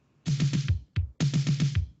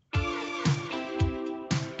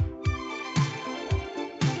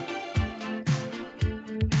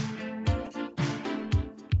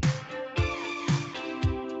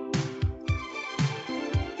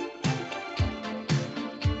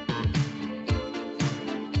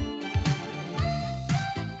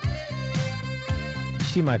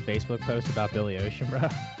see my Facebook post about Billy Ocean, bro?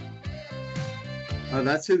 Oh,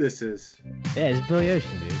 that's who this is. Yeah, it's Billy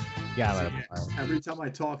Ocean, dude. You gotta let him play. Every time I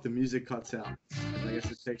talk, the music cuts out. I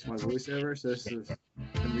guess it takes my voiceover. So this is.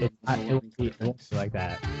 It won't be like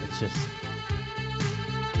that. It's just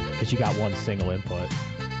because you got one single input.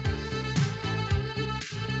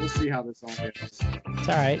 We'll see how this all goes. It's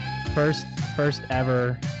all right. First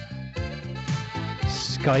ever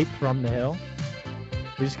Skype from the hill.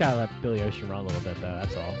 We just gotta let Billy Ocean run a little bit, though.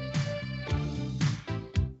 That's all.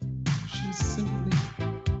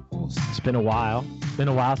 It's been a while. It's been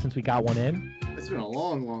a while since we got one in. It's been a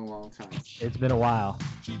long time. It's been a while.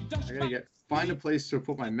 I gotta find a place to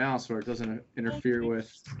put my mouse where it doesn't interfere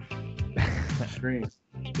with the screen.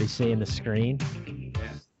 They say in the screen.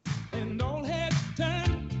 Yeah. And all had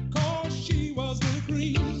time 'cause she was the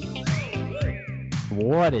queen.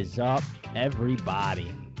 What is up,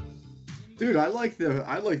 everybody? Dude, I like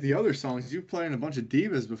the other songs. You playing a bunch of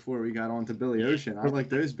divas before we got on to Billy Ocean. I like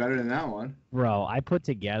those better than that one. Bro, I put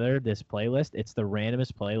together this playlist. It's the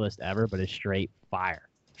randomest playlist ever, but it's straight fire.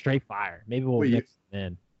 Straight fire. Maybe we'll mix it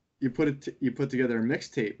in. You put together a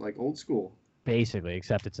mixtape like old school. Basically,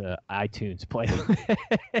 except it's a iTunes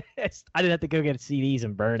playlist. I didn't have to go get CDs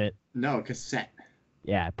and burn it. No, cassette.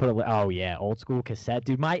 Yeah, old school cassette.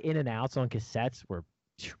 Dude, my in and outs on cassettes were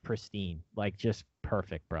pristine. Like, just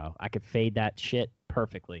perfect, bro. I could fade that shit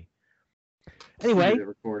perfectly. Anyway, the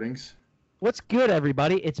recordings. What's good,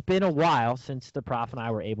 everybody? It's been a while since the Prof and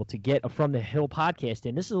I were able to get a From the Hill podcast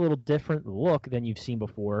in. This is a little different look than you've seen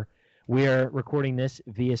before. We're recording this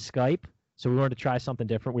via Skype, so we wanted to try something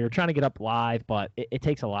different. We were trying to get up live, but it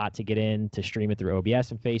takes a lot to get in to stream it through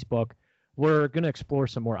OBS and Facebook. We're going to explore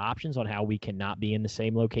some more options on how we can not be in the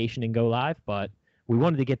same location and go live, but we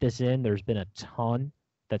wanted to get this in. There's been a ton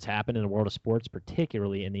that's happened in the world of sports,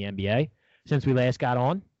 particularly in the NBA, since we last got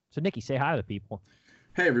on. So, Nikki, say hi to the people.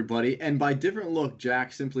 Hey, everybody. And by different look,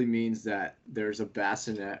 Jack simply means that there's a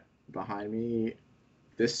bassinet behind me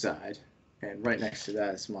this side, and right next to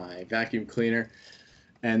that is my vacuum cleaner.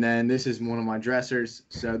 And then this is one of my dressers.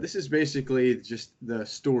 So this is basically just the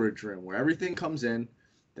storage room where everything comes in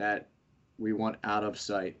that we want out of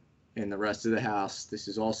sight in the rest of the house. This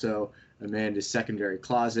is also Amanda's secondary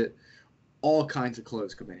closet. All kinds of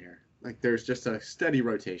clothes come in here. Like, there's just a steady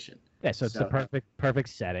rotation. Yeah, so it's the perfect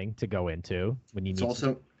setting to go into when you need.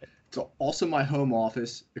 It's also my home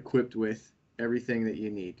office equipped with everything that you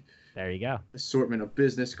need. There you go. Assortment of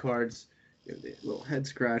business cards. You have the little head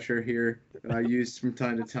scratcher here that I use from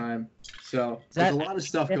time to time. So there's a lot of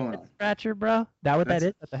stuff going on. Scratcher, bro? That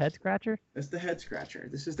is? That's the head scratcher? That's the head scratcher.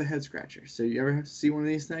 This is the head scratcher. So you ever see one of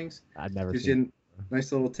these things? I've never Gives seen. You a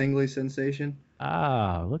nice little tingly sensation.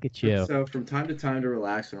 Oh, look at you. So from time to time to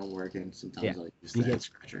relax when I'm working, sometimes I use the head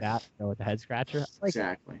scratcher. With the head scratcher?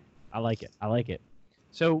 Exactly. I like it.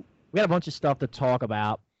 So we got a bunch of stuff to talk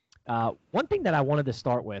about. One thing that I wanted to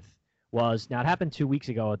start with was, now it happened 2 weeks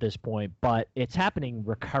ago at this point, but it's happening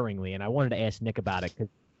recurringly, and I wanted to ask Nick about it because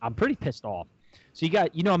I'm pretty pissed off. So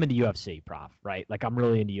I'm into UFC, Prof, right? Like, I'm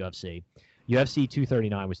really into UFC. UFC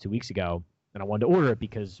 239 was 2 weeks ago, and I wanted to order it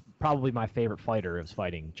because probably my favorite fighter is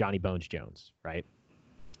fighting Johnny Bones Jones, right?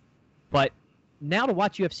 But now to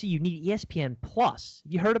watch UFC, you need ESPN Plus.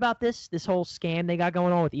 You heard about this whole scam they got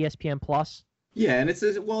going on with ESPN Plus? Yeah, and it's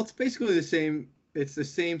basically the same. It's the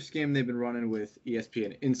same scam they've been running with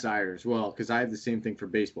ESPN Insider as well, because I have the same thing for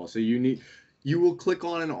baseball. So you will click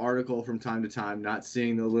on an article from time to time, not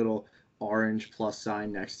seeing the little orange plus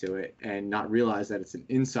sign next to it, and not realize that it's an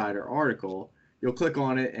insider article. You'll click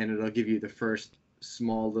on it, and it'll give you the first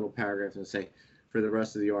small little paragraph and say, for the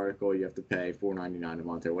rest of the article, you have to pay $4.99 a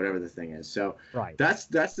month or whatever the thing is. So right. That's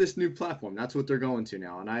this new platform. That's what they're going to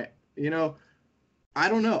now. And I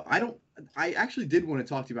don't know. I actually did want to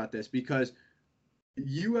talk to you about this because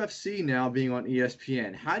UFC now being on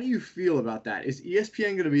ESPN. How do you feel about that? Is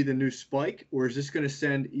ESPN going to be the new Spike, or is this going to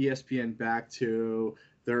send ESPN back to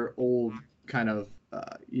their old kind of,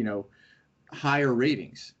 higher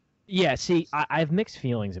ratings? Yeah, see, I have mixed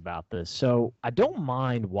feelings about this. So I don't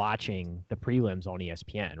mind watching the prelims on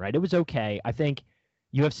ESPN, right? It was okay. I think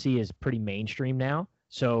UFC is pretty mainstream now.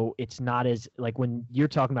 So it's not as, like, when you're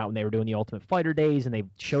talking about when they were doing the Ultimate Fighter days and they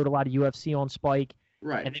showed a lot of UFC on Spike.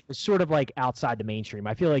 Right. And it was sort of like outside the mainstream.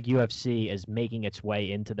 I feel like UFC is making its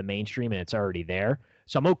way into the mainstream and it's already there.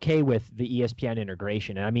 So I'm okay with the ESPN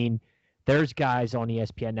integration. And I mean, there's guys on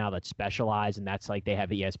ESPN now that specialize, and that's like they have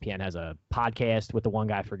ESPN has a podcast with the one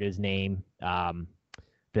guy, I forget his name, the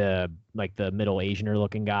Middle Asianer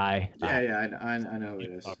looking guy. Yeah, I know who it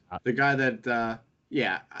is. The guy that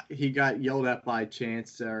he got yelled at by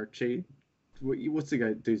Chance or what's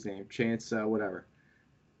the dude's name? Chance whatever.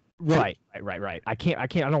 Right. I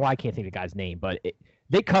don't know why I can't think of the guy's name, but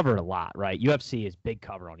they cover it a lot, right? UFC is big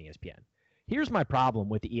cover on ESPN. Here's my problem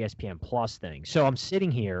with the ESPN Plus thing. So I'm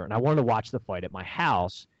sitting here and I wanted to watch the fight at my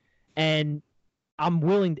house, and I'm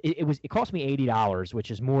willing. It cost me $80,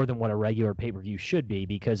 which is more than what a regular pay-per-view should be,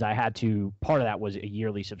 because I had to. Part of that was a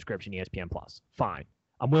yearly subscription to ESPN Plus. Fine,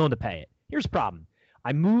 I'm willing to pay it. Here's the problem.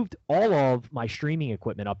 I moved all of my streaming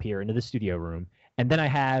equipment up here into the studio room, and then I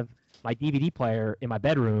have my DVD player in my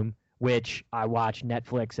bedroom, which I watch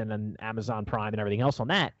Netflix and then Amazon Prime and everything else on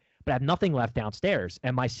that. But I have nothing left downstairs.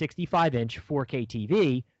 And my 65-inch 4K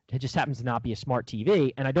TV, it just happens to not be a smart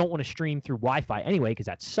TV, and I don't want to stream through Wi-Fi anyway, because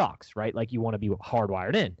that sucks, right? Like, you want to be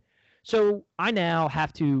hardwired in. So I now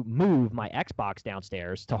have to move my Xbox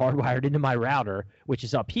downstairs to hardwired into my router, which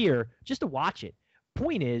is up here, just to watch it.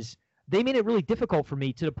 Point is, they made it really difficult for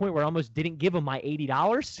me, to the point where I almost didn't give them my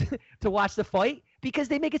 $80 to watch the fight, because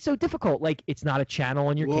they make it so difficult. Like, it's not a channel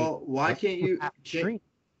on your cable. Well, why can't you stream?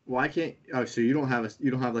 Why can't? Oh, so you don't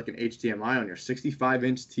have like an HDMI on your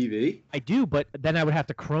 65-inch TV? I do, but then I would have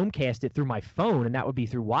to Chromecast it through my phone, and that would be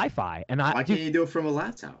through Wi-Fi. And why can't you do it from a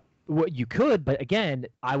laptop? Well, you could, but again,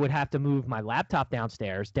 I would have to move my laptop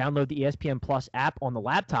downstairs, download the ESPN Plus app on the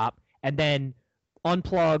laptop, and then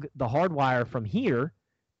unplug the hardwire from here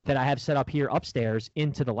that I have set up here upstairs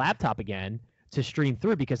into the laptop again to stream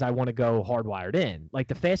through, because I want to go hardwired in. Like,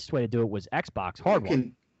 the fastest way to do it was Xbox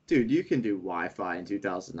hardwired. You can do Wi-Fi in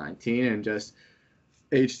 2019 and just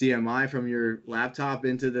HDMI from your laptop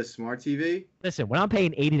into the smart TV. Listen, when I'm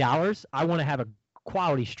paying $80, I want to have a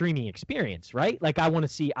quality streaming experience, right? Like, I want to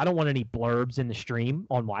see, I don't want any blurbs in the stream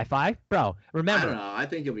on Wi-Fi. Bro, remember. I don't know. I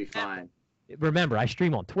think you'll be fine. Remember, I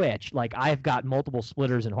stream on Twitch. Like, I've got multiple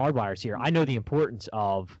splitters and hardwires here. I know the importance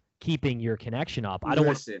of keeping your connection up. I don't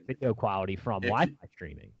want video quality from Wi-Fi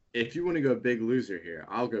streaming. If you want to go big loser here,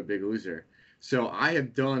 I'll go big loser. So I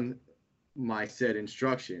have done my said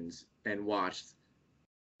instructions and watched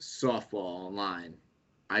softball online.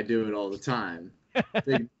 I do it all the time.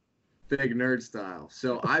 Big nerd style.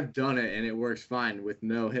 So I've done it and it works fine with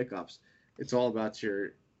no hiccups. It's all about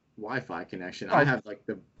your Wi-Fi connection. I have like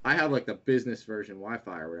the business version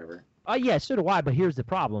Wi-Fi or whatever. Yeah, so do I, but here's the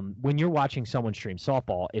problem. When you're watching someone stream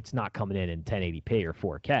softball, it's not coming in 1080p or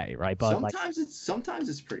 4K, right? But sometimes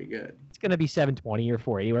it's pretty good. It's going to be 720 or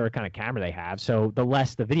 480, whatever kind of camera they have. So the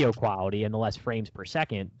less the video quality and the less frames per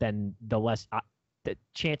second, then the less the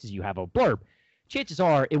chances you have of blurb. Chances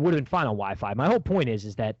are it would have been fine on Wi-Fi. My whole point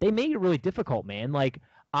is that they made it really difficult, man. Like,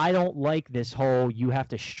 I don't like this whole you have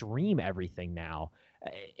to stream everything now.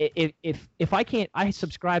 If I can't, I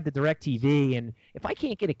subscribe to DirecTV, and if I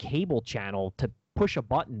can't get a cable channel to push a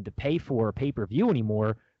button to pay for a pay-per-view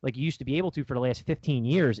anymore, like you used to be able to for the last 15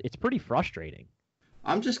 years, it's pretty frustrating.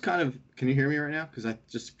 I'm just kind of, can you hear me right now? Because I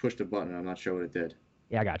just pushed a button. I'm not sure what it did.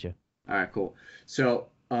 Yeah, I got you. All right, cool. So,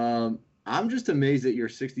 I'm just amazed that your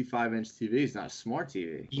 65-inch TV is not a smart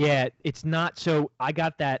TV. Yeah, it's not. So I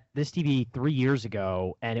got this TV 3 years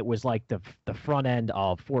ago, and it was like the front end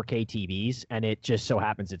of 4K TVs, and it just so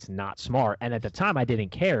happens it's not smart. And at the time, I didn't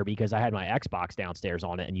care because I had my Xbox downstairs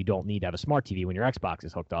on it, and you don't need to have a smart TV when your Xbox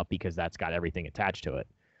is hooked up because that's got everything attached to it.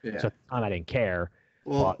 Yeah. So at the time, I didn't care.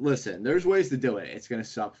 Well, listen, there's ways to do it. It's going to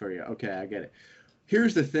suck for you. Okay, I get it.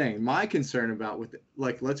 Here's the thing. My concern about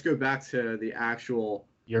let's go back to the actual...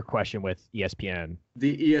 Your question with ESPN.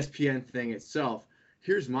 The ESPN thing itself.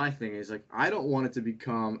 Here's my thing is, like, I don't want it to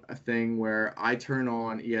become a thing where I turn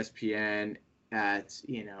on ESPN at,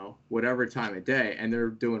 whatever time of day, and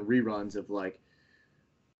they're doing reruns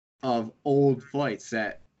of old fights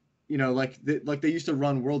that, like they used to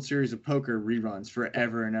run World Series of Poker reruns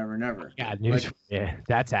forever and ever and ever. Yeah, yeah,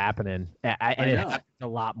 that's happening. And it happens a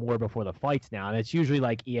lot more before the fights now, and it's usually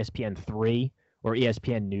like ESPN 3 or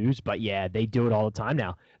ESPN News, but yeah, they do it all the time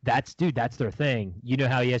now. That's their thing. You know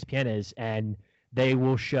how ESPN is, and they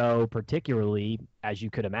will show, particularly, as you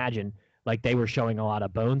could imagine, like they were showing a lot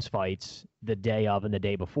of Bones fights the day of and the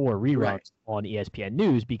day before reruns on ESPN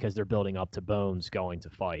News because they're building up to Bones going to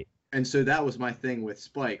fight. And so that was my thing with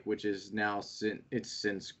Spike, which is now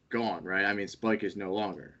since gone, right? I mean, Spike is no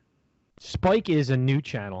longer. Spike is a new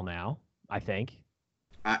channel now, I think.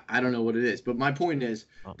 I don't know what it is, but my point is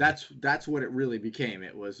that's what it really became.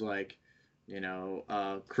 It was like,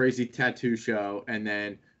 a crazy tattoo show and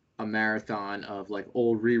then a marathon of like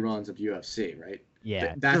old reruns of UFC, right?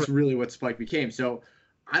 Yeah. That's really what Spike became. So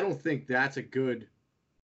I don't think that's a good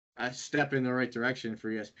step in the right direction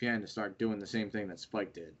for ESPN to start doing the same thing that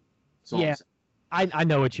Spike did. Yeah, I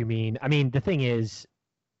know what you mean. I mean, the thing is,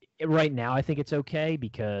 right now I think it's okay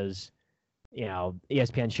because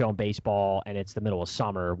ESPN's showing baseball and it's the middle of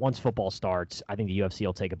summer. Once football starts, I think the UFC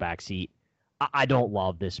will take a back seat. I don't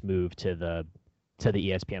love this move to the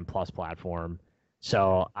ESPN Plus platform.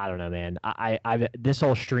 So I don't know, man. I've this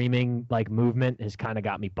whole streaming like movement has kind of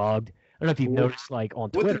got me bugged. I don't know if you've Well, noticed, like on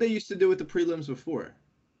What Twitter, did they used to do with the prelims before?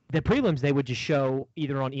 the prelims they would just show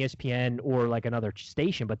either on ESPN or like another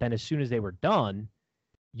station, but then as soon as they were done,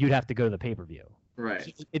 you'd have to go to the pay per view.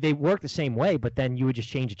 Right. They work the same way, but then you would just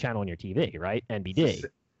change the channel on your TV, right? NBD.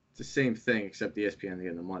 It's the same thing, except ESPN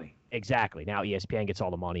getting the money. Exactly. Now ESPN gets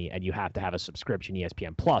all the money, and you have to have a subscription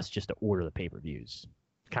ESPN Plus just to order the pay per views.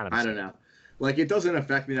 Kind of. I don't know. Like, it doesn't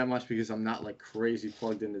affect me that much because I'm not like crazy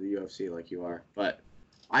plugged into the UFC like you are. But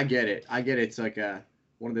I get it. It's like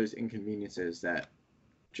one of those inconveniences that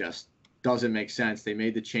just doesn't make sense. They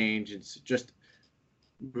made the change. It's just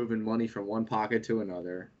moving money from one pocket to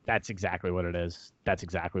another. That's exactly what it is.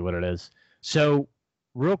 So,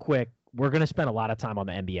 real quick, we're going to spend a lot of time on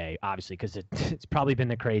the NBA, obviously, because it's probably been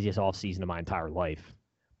the craziest offseason of my entire life.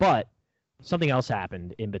 But something else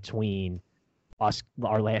happened in between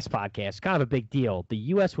our last podcast. Kind of a big deal. The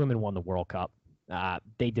U.S. women won the World Cup.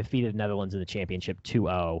 They defeated the Netherlands in the championship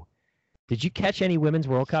 2-0. Did you catch any Women's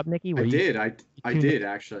World Cup, Nikki? I did,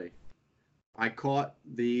 actually. I caught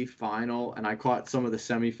the final, and I caught some of the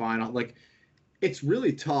semifinal. Like, it's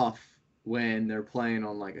really tough when they're playing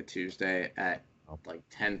on, like, a Tuesday at, like,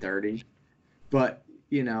 10:30. But,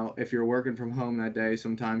 you know, if you're working from home that day,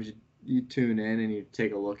 sometimes you tune in and you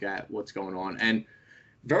take a look at what's going on. And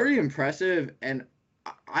very impressive. And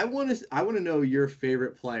I want to know your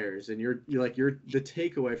favorite players and your the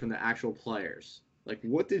takeaway from the actual players. Like,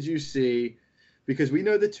 what did you see? Because we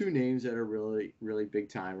know the two names that are really, really big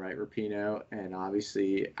time, right? Rapinoe and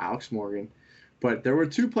obviously Alex Morgan. But there were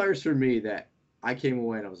two players for me that I came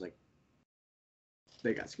away and I was like,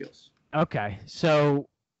 they got skills. Okay. So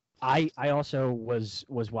I also was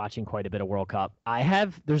watching quite a bit of World Cup. I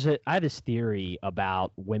have this theory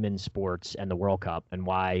about women's sports and the World Cup and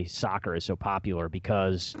why soccer is so popular,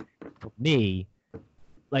 because for me,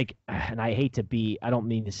 like, and I don't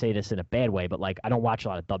mean to say this in a bad way, but like I don't watch a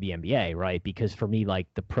lot of WNBA, right? Because for me, like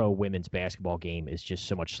the pro women's basketball game is just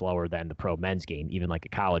so much slower than the pro men's game, even like a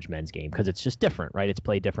college men's game, because it's just different, right? It's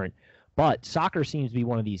played different. But soccer seems to be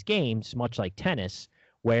one of these games, much like tennis,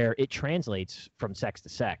 where it translates from sex to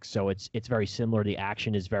sex. So it's very similar. The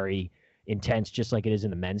action is very intense, just like it is in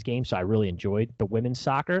the men's game. So I really enjoyed the women's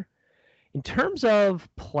soccer. In terms of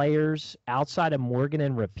players outside of Morgan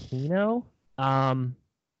and Rapinoe,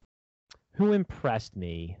 who impressed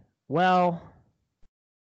me? Well,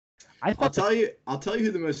 I'll tell you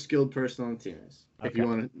who the most skilled person on the team is. Okay. If you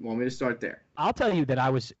want me to start there. I'll tell you that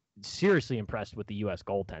I was seriously impressed with the U.S.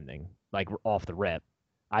 goaltending, like off the rip.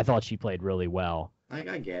 I thought she played really well.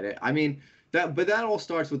 I get it. I mean, that all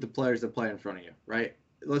starts with the players that play in front of you, right?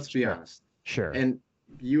 Let's be honest. Sure. And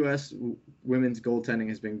U.S. women's goaltending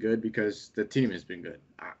has been good because the team has been good,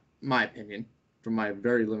 my opinion, from my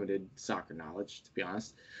very limited soccer knowledge, to be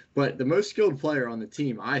honest. But the most skilled player on the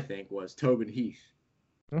team, I think, was Tobin Heath.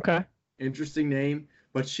 Okay. Interesting name,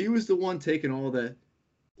 but she was the one taking all the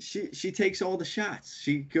 – she takes all the shots.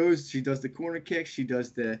 She does the corner kicks. She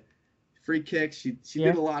does the free kicks. She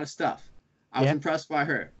did a lot of stuff. I was impressed by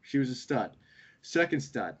her. She was a stud. Second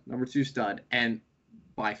stud, number 2 stud, and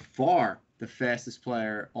by far the fastest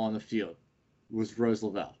player on the field was Rose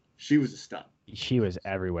Lavelle. She was a stud. She was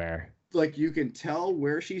everywhere. Like, you can tell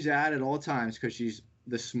where she's at all times because she's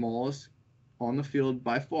the smallest on the field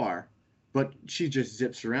by far, but she just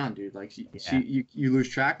zips around, dude. Like, you lose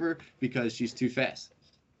track of her because she's too fast.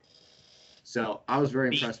 So I was very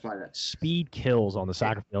impressed by that. Speed kills on the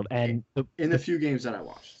soccer field. And in the few games that I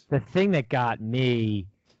watched. The thing that got me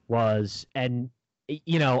was, and,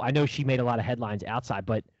 you know, I know she made a lot of headlines outside,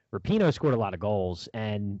 but Rapinoe scored a lot of goals.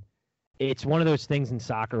 And it's one of those things in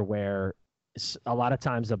soccer where a lot of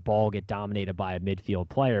times the ball get dominated by a midfield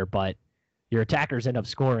player, but your attackers end up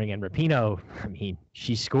scoring. And Rapinoe, I mean,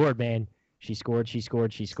 she scored, man. She scored.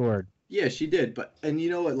 Yeah, she did. And you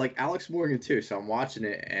know what? Like Alex Morgan, too. So I'm watching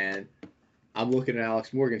it, and I'm looking at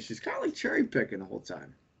Alex Morgan. She's kind of like cherry picking the whole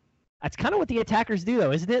time. That's kind of what the attackers do,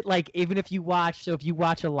 though, isn't it? Like, even if you watch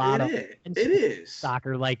a lot of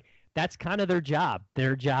soccer, like, that's kind of their job.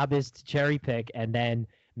 Their job is to cherry pick and then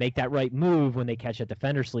make that right move when they catch a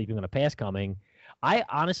defender sleeping on a pass coming. I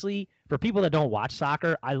honestly, for people that don't watch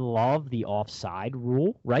soccer, I love the offside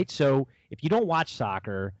rule, right? So if you don't watch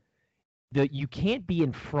soccer, you can't be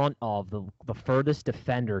in front of the furthest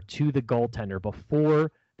defender to the goaltender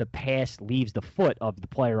before the pass leaves the foot of the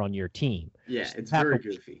player on your team. Yeah, it's very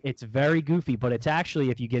goofy. It's very goofy, but it's actually,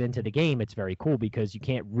 if you get into the game, it's very cool because you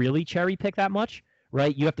can't really cherry pick that much,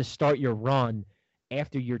 right? You have to start your run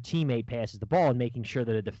after your teammate passes the ball and making sure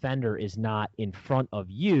that a defender is not in front of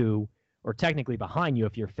you or technically behind you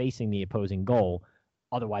if you're facing the opposing goal.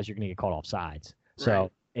 Otherwise, you're going to get caught off sides. So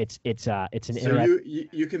Right. it's an So interesting.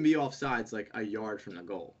 you can be off sides like a yard from the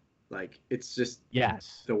goal. Like it's just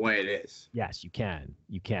Yes. the way it is. Yes, you can.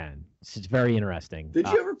 You can. It's very interesting. Did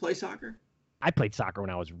you ever play soccer? I played soccer when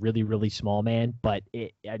I was really, really small, man, but I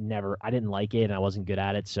didn't like it and I wasn't good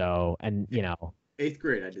at it. So, and you know, 8th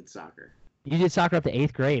grade, I did soccer. you did soccer up to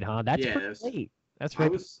 8th grade, huh? That's Yeah, pretty late. That's I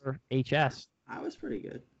right was- for HS. I was pretty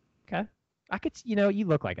good. Okay. I could, you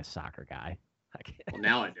look like a soccer guy. Well,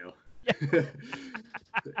 now I do.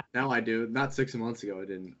 Now I do. Not 6 months ago, I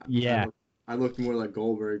didn't. Yeah. I looked more like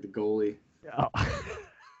Goldberg, the goalie. Oh.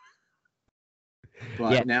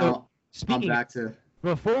 But Yeah, now so I'm speaking, back to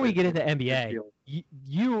before we get into NBA, field.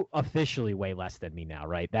 you officially weigh less than me now,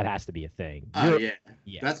 right? That has to be a thing. Oh yeah.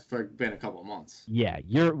 Yeah. That's been a couple of months. Yeah.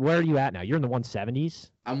 Where are you at now? You're in the 170s?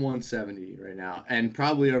 I'm 170 right now, and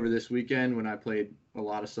probably over this weekend when I played a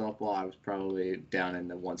lot of softball, I was probably down in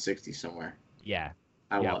the 160 somewhere. Yeah.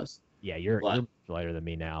 I Yeah. was. Yeah, you're But- much lighter than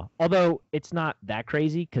me now. Although it's not that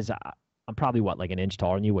crazy because I'm probably like an inch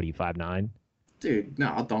taller than you. What are you, 5'9"? Dude, no,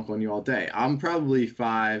 I'll dunk on you all day. I'm probably like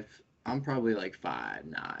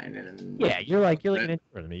 5'9", and Yeah, you're like an inch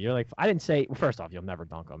taller than me. You're like, I didn't say, well, first off, you'll never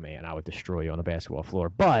dunk on me and I would destroy you on the basketball floor.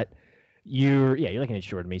 But you're like an inch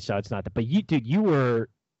shorter than me, so it's not that. But dude, it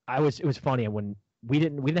was funny when we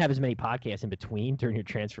didn't have as many podcasts in between during your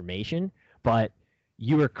transformation, but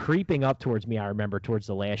you were creeping up towards me, I remember, towards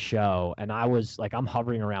the last show, and I was like, I'm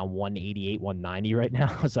hovering around 188, 190 right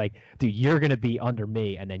now. I was like, dude, you're going to be under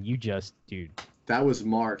me, and then you just, dude. That was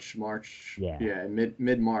March. Yeah.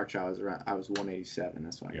 Mid-March, I was 187.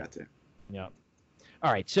 That's when I got to. Yeah.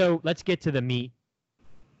 All right, so let's get to the meat.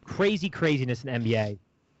 Craziness in NBA.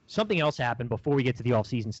 Something else happened before we get to the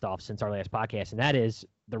off-season stuff since our last podcast, and that is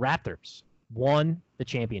the Raptors won the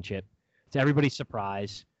championship. To everybody's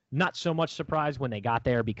surprise. Not so much surprise when they got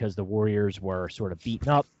there because the Warriors were sort of beaten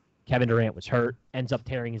up. Kevin Durant was hurt, ends up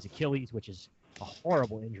tearing his Achilles, which is a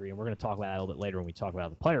horrible injury, and we're going to talk about that a little bit later when we talk about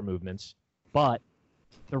the player movements. But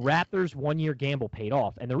the Raptors' one-year gamble paid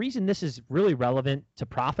off, and the reason this is really relevant to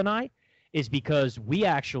Prof and I is because we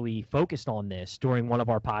actually focused on this during one of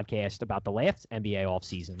our podcasts about the last NBA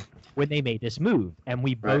offseason when they made this move, and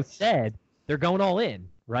we both said they're going all in,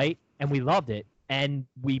 right? And we loved it, and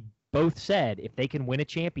we both said if they can win a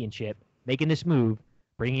championship, making this move,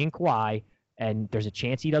 bringing in Kawhi, and there's a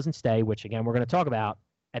chance he doesn't stay, which, again, we're going to talk about,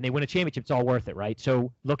 and they win a championship, it's all worth it, right?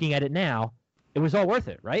 So looking at it now, it was all worth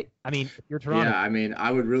it, right? I mean, if you're Toronto. Yeah, I mean, I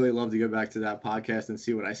would really love to go back to that podcast and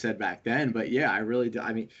see what I said back then. But yeah, I really do.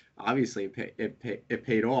 I mean, obviously it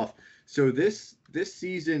paid off. So this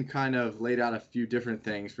season kind of laid out a few different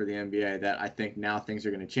things for the NBA that I think now things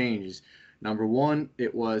are going to change. Number one,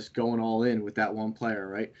 it was going all in with that one player,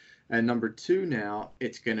 right? And number two, now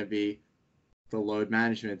it's going to be the load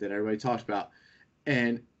management that everybody talks about.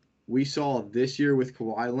 And we saw this year with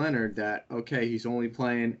Kawhi Leonard that, okay, he's only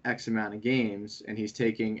playing X amount of games and he's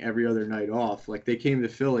taking every other night off. Like they came to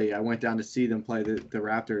Philly. I went down to see them play the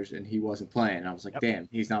Raptors and he wasn't playing. I was like, damn,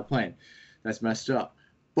 he's not playing. That's messed up.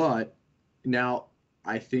 But now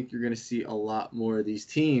I think you're going to see a lot more of these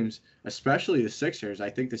teams, especially the Sixers. I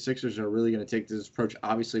think the Sixers are really going to take this approach,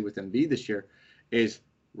 obviously with Embiid this year, is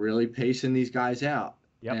really pacing these guys out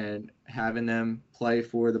and having them play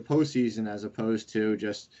for the postseason as opposed to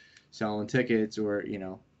just selling tickets or,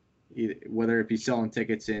 whether it be selling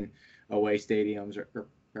tickets in away stadiums or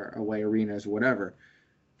away arenas, whatever.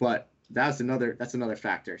 But that's another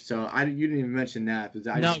factor. So you didn't even mention that because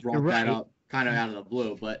I just brought that up kind of out of the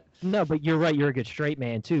blue. But no, but you're right. You're a good straight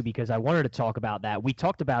man too, because I wanted to talk about that. We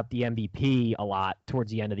talked about the MVP a lot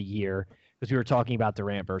towards the end of the year because we were talking about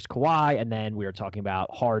Durant versus Kawhi, and then we were talking about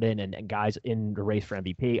Harden and guys in the race for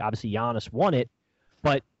MVP. Obviously, Giannis won it.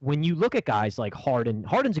 But when you look at guys like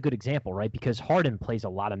Harden's a good example, right? Because Harden plays a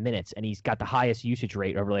lot of minutes, and he's got the highest usage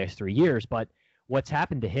rate over the last 3 years. But what's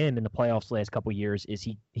happened to him in the playoffs the last couple of years is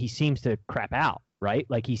he seems to crap out, right?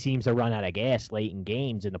 Like he seems to run out of gas late in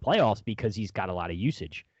games in the playoffs because he's got a lot of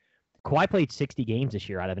usage. Kawhi played 60 games this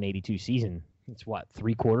year out of an 82 season. It's what,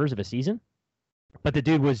 3/4 of a season? But the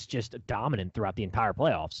dude was just dominant throughout the entire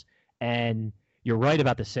playoffs. And you're right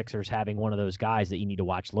about the Sixers having one of those guys that you need to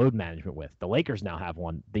watch load management with. The Lakers now have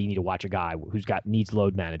one that you need to watch, a guy who's needs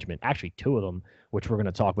load management. Actually, two of them, which we're going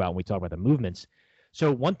to talk about when we talk about the movements.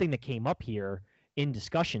 So one thing that came up here in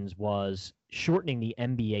discussions was shortening the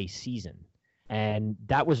NBA season. And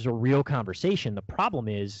that was a real conversation. The problem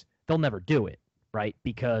is they'll never do it, right?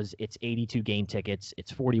 Because it's 82 game tickets,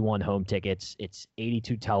 it's 41 home tickets, it's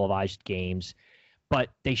 82 televised games. But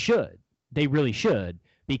they should. They really should,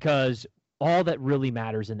 because all that really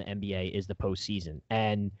matters in the NBA is the postseason.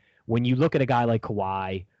 And when you look at a guy like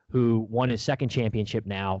Kawhi, who won his second championship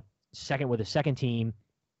now, second with his second team,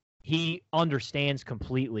 he understands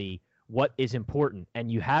completely what is important.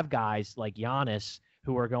 And you have guys like Giannis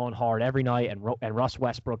who are going hard every night, and Russ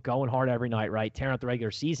Westbrook going hard every night, right? Tearing out the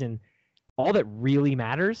regular season. All that really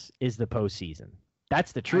matters is the postseason.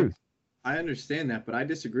 That's the truth. I understand that, but I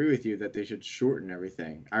disagree with you that they should shorten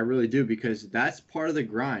everything. I really do, because that's part of the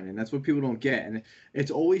grind, and that's what people don't get. And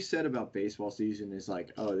it's always said about baseball season is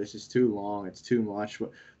like, oh, this is too long, it's too much.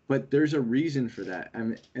 But there's a reason for that. I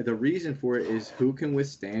mean, the reason for it is who can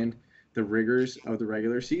withstand the rigors of the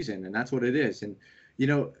regular season, and that's what it is. And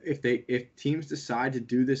if teams decide to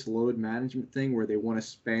do this load management thing where they want to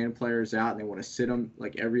span players out and they want to sit them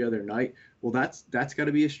like every other night, well, that's got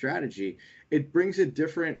to be a strategy. It brings a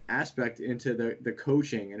different aspect into the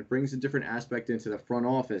coaching, and it brings a different aspect into the front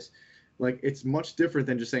office. Like, it's much different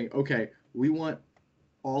than just saying, okay, we want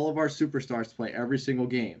all of our superstars to play every single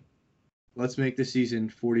game. Let's make the season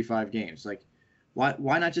 45 games. Like,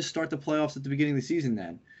 why not just start the playoffs at the beginning of the season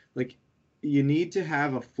then? Like, you need to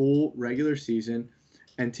have a full regular season,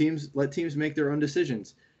 and let teams make their own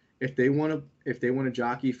decisions. If they want to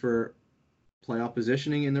jockey for playoff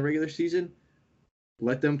positioning in the regular season,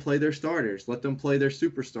 let them play their starters, let them play their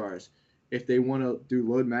superstars. If they want to do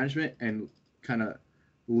load management and kind of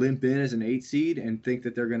limp in as an 8 seed and think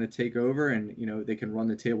that they're going to take over and they can run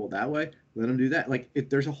the table that way, let them do that. Like,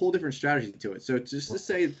 there's a whole different strategy to it. So just to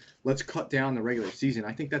say let's cut down the regular season,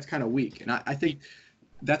 I think that's kind of weak. And I think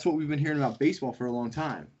that's what we've been hearing about baseball for a long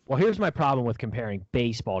time. Well, here's my problem with comparing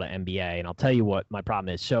baseball to NBA, and I'll tell you what my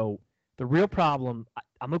problem is. So the real problem,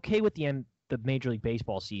 I'm okay with the Major League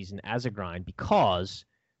Baseball season as a grind because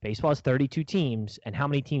baseball has 32 teams, and how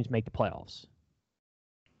many teams make the playoffs?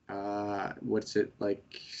 What's it, like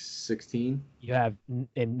 16? You have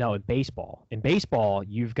in baseball. In baseball,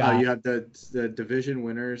 you've got you have the division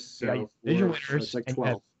winners. So division winners. So it's like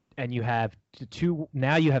 12. And you have two.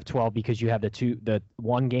 Now you have 12 because you have the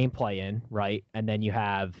 1 game play in, right? And then you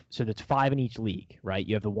have, so that's 5 in each league, right?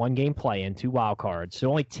 You have the 1 game play in, 2 wild cards. So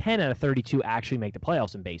only 10 out of 32 actually make the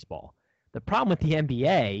playoffs in baseball. The problem with the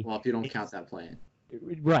NBA. Well, if you don't count that play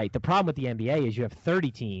in. Right. The problem with the NBA is you have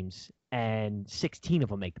 30 teams and 16 of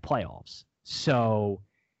them make the playoffs. So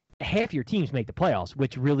half your teams make the playoffs,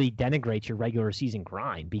 which really denigrates your regular season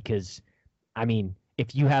grind because, I mean,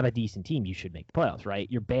 if you have a decent team, you should make the playoffs, right?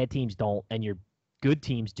 Your bad teams don't, and your good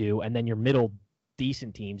teams do, and then your middle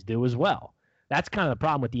decent teams do as well. That's kind of the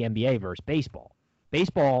problem with the NBA versus baseball.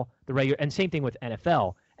 Baseball, and same thing with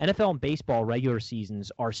NFL. NFL and baseball regular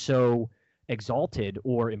seasons are so exalted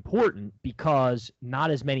or important because not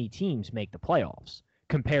as many teams make the playoffs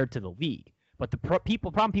compared to the league. But the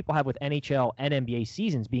problem people have with NHL and NBA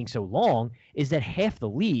seasons being so long is that half the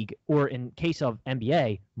league, or in case of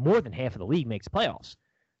NBA, more than half of the league makes playoffs.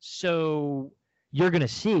 So you're going to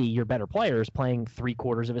see your better players playing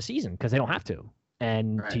 3/4 of a season because they don't have to.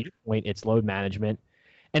 And right. To your point, it's load management.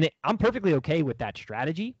 And I'm perfectly okay with that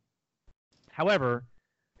strategy. However,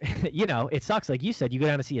 it sucks. Like you said, you go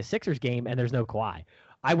down to see a Sixers game and there's no Kawhi.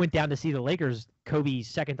 I went down to see the Lakers, Kobe's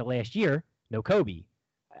second to last year, no Kobe.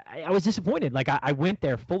 I was disappointed. Like I went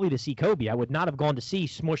there fully to see Kobe. I would not have gone to see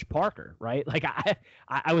Smush Parker, right? Like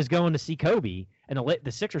I was going to see Kobe, and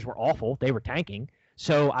the Sixers were awful. They were tanking,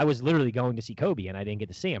 so I was literally going to see Kobe, and I didn't get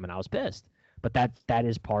to see him, and I was pissed. But that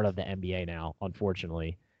is part of the NBA now,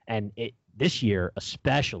 unfortunately. And this year,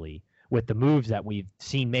 especially with the moves that we've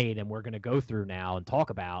seen made, and we're going to go through now and talk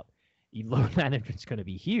about, load management's going to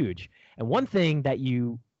be huge. And one thing that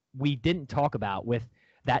we didn't talk about with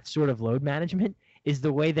that sort of load management is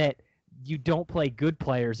the way that you don't play good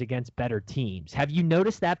players against better teams. Have you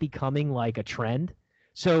noticed that becoming like a trend?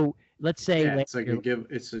 So let's say it's like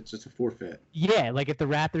it's just a forfeit. Yeah, like if the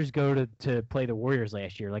Raptors go to play the Warriors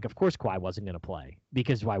last year, like of course Kawhi wasn't going to play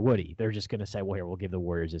because why would he? They're just going to say, well, here, we'll give the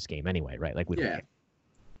Warriors this game anyway, right? Like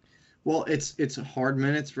Well, it's hard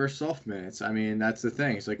minutes versus soft minutes. I mean, that's the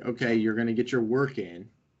thing. It's like, okay, you're going to get your work in,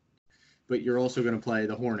 but you're also going to play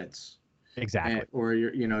the Hornets. Exactly. Or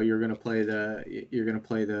you're going to play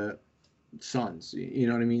the Suns. You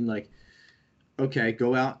know what I mean? Like, okay,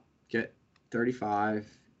 go out, get 35,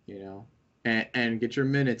 and get your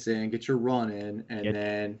minutes in, get your run in, and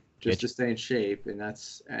then just to stay in shape, and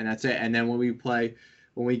that's it. And then when we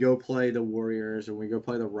go play the Warriors, or when we go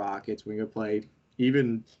play the Rockets, when we go play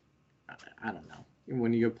even, I don't know,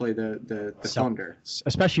 when you go play the Thunder,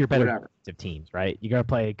 especially your better defensive teams, right? You got to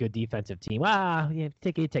play a good defensive team.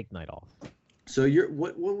 Take the night off. So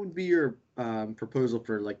what would be your proposal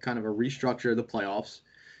for like kind of a restructure of the playoffs?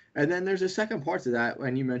 And then there's a second part to that,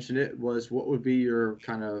 and you mentioned it, was what would be your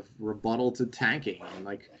kind of rebuttal to tanking, and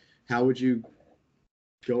like how would you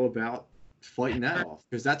go about fighting that off?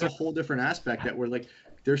 Because that's a whole different aspect that we're like,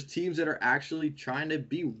 there's teams that are actually trying to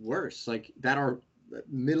be worse, like that are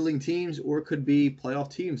middling teams, or it could be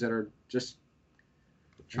playoff teams that are just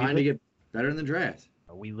trying to get better in the draft.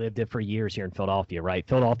 We lived it for years here in Philadelphia, right?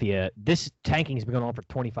 Philadelphia, this tanking has been going on for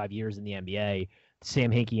 25 years in the NBA.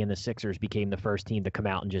 Sam Hinkie and the Sixers became the first team to come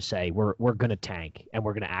out and just say, we're going to tank, and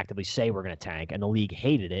we're going to actively say we're going to tank. And the league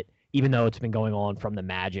hated it, even though it's been going on from the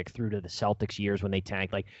Magic through to the Celtics years when they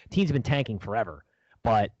tanked. Like, teams have been tanking forever,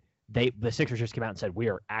 but the Sixers just came out and said, we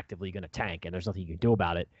are actively going to tank, and there's nothing you can do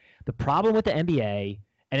about it. The problem with the NBA,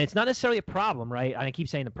 and it's not necessarily a problem, right? I keep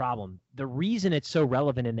saying the problem. The reason it's so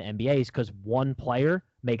relevant in the NBA is because one player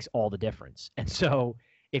makes all the difference. And so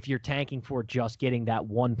if you're tanking for just getting that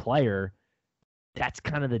one player, that's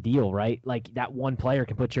kind of the deal, right? Like, that one player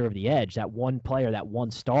can put you over the edge. That one player, that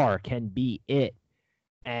one star can be it.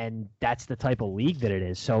 And that's the type of league that it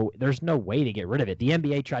is. So there's no way to get rid of it. The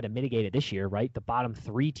NBA tried to mitigate it this year, right? The bottom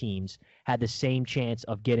 3 teams had the same chance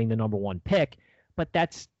of getting the number 1 pick, but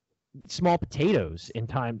that's small potatoes in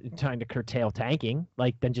time to curtail tanking,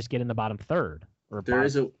 like, than just get in the bottom 3rd or there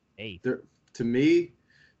is a 8th. There, to me,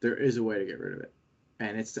 there is a way to get rid of it,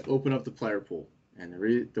 and it's to open up the player pool. And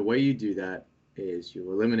the way you do that is you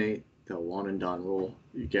eliminate the one and done rule.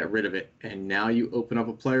 You get rid of it, and now you open up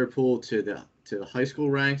a player pool to the high school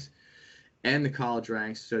ranks and the college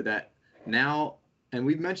ranks, so that now, and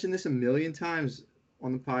we've mentioned this a million times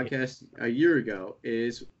on the podcast a year ago,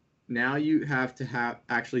 is now you have to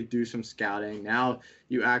actually do some scouting. Now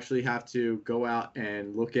you actually have to go out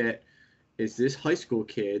and look at, is this high school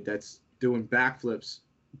kid that's doing backflips,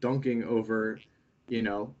 dunking over,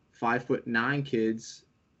 5'9" kids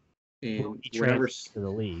in whatever to the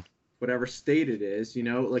league, whatever state it is,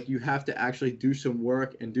 like, you have to actually do some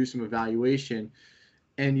work and do some evaluation,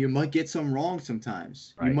 and you might get some wrong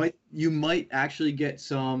sometimes. Right. You might actually get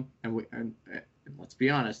some, and let's be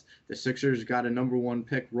honest, the Sixers got a number 1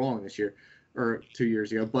 pick wrong this year or 2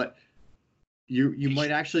 years ago, but you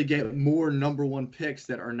might actually get more number 1 picks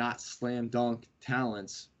that are not slam dunk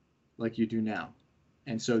talents like you do now.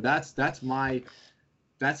 And so that's my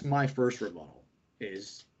first rebuttal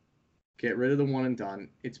is get rid of the one and done.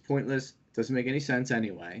 It's pointless. It doesn't make any sense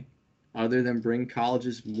anyway, other than bring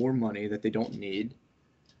colleges more money that they don't need.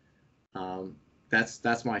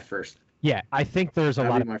 That's my first. Yeah, I think there's a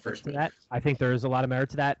lot of merit to that. I think there is a lot of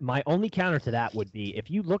merit to that. My only counter to that would be,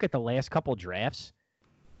 if you look at the last couple drafts,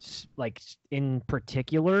 like in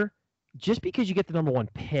particular, just because you get the number 1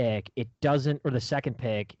 pick, it doesn't, or the 2nd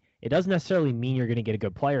pick, it doesn't necessarily mean you're going to get a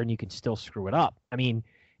good player, and you can still screw it up. I mean,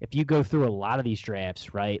 if you go through a lot of these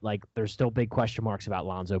drafts, right, like, there's still big question marks about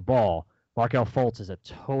Lonzo Ball. Markelle Fultz is a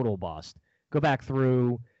total bust. Go back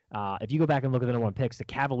through. If you go back and look at the number 1 picks, the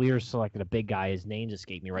Cavaliers selected a big guy. His name's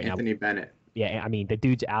escaped me right now. Anthony Bennett. Yeah, I mean, the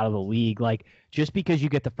dude's out of the league. Like, just because you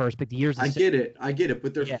get the first pick, the years. I get it,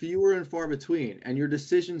 but they're fewer and far between, and your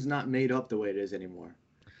decision's not made up the way it is anymore.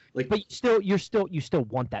 Like, but you still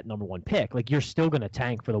want that number 1 pick. Like, you're still going to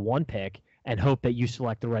tank for the 1 pick and hope that you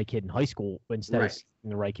select the right kid in high school instead of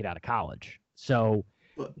the right kid out of college. So,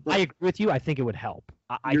 but I agree with you. I think it would help.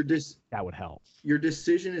 That would help. Your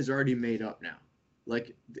decision is already made up now.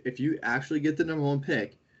 Like, if you actually get the number 1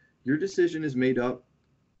 pick, your decision is made up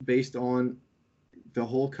based on the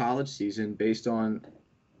whole college season, based on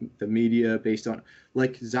the media, based on,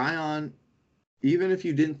 like, Zion. Even if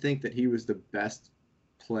you didn't think that he was the best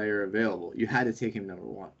player available, you had to take him number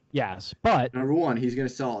 1. Yes, but number 1, he's going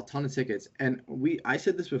to sell a ton of tickets, and I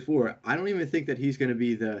said this before. I don't even think that he's going to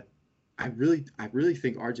be the. I really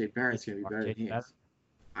think RJ Barrett's going to be better than he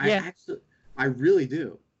is. I really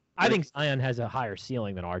do. I think Zion has a higher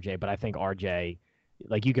ceiling than RJ, but I think RJ,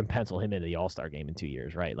 like, you can pencil him into the All-Star game in 2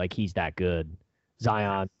 years, right? Like, he's that good.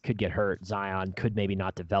 Zion could get hurt. Zion could maybe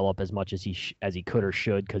not develop as much as he could or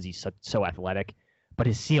should because he's so athletic, but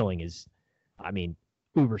his ceiling is, I mean,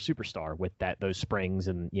 uber superstar with those springs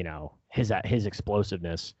and, his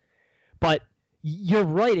explosiveness. But you're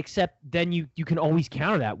right, except then you can always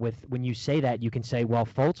counter that with, when you say that, you can say, well,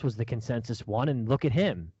 Fultz was the consensus one, and look at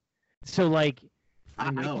him. So, like, I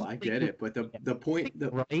know, I get it, but the point,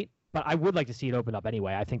 right? But I would like to see it open up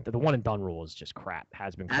anyway. I think that the one and done rule is just crap.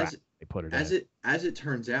 Has been crap. They put it as it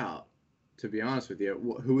turns out. To be honest with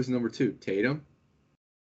you, who was number 2? Tatum?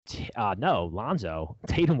 No, Lonzo.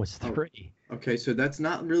 Tatum was 3. Okay, so that's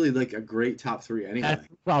not really like a great top 3 anyway.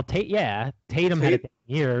 Tatum had a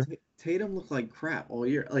year. Tatum looked like crap all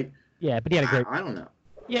year. Like, yeah, but he had a great. I don't know.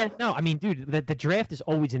 Yeah, no, I mean, dude, the draft is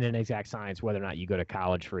always an inexact science, whether or not you go to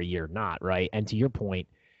college for a year or not, right? And to your point,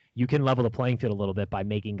 you can level the playing field a little bit by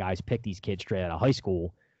making guys pick these kids straight out of high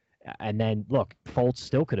school. And then look, Fultz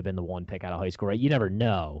still could have been the 1 pick out of high school, right? You never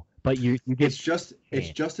know. But you get It's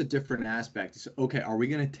just a different aspect. It's, okay, are we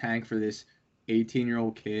going to tank for this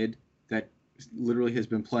 18-year-old kid that literally has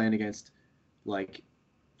been playing against like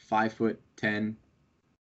 5'10",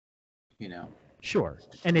 sure.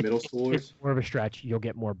 And middle it's schoolers? more of a stretch. You'll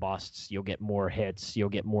get more busts. You'll get more hits. You'll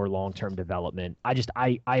get more long-term development.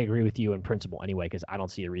 I agree with you in principle anyway, because I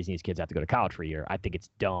don't see a reason these kids have to go to college for a year. I think it's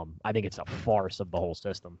dumb. I think it's a farce of the whole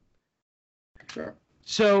system. Sure.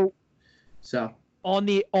 So So on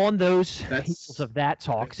those That's- heels of that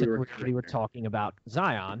talk, that's since the we recruiting already were there. talking about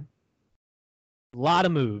Zion, a lot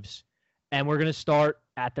of moves, and we're going to start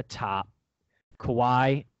at the top.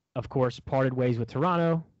 Kawhi, of course, parted ways with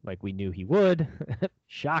Toronto, like we knew he would.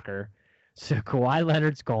 Shocker. So Kawhi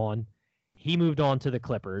Leonard's gone. He moved on to the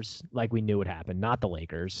Clippers, like we knew would happen, not the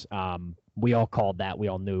Lakers. We all called that. We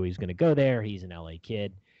all knew he was going to go there. He's an LA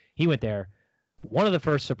kid. He went there. One of the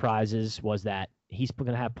first surprises was that he's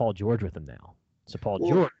going to have Paul George with him now. So Paul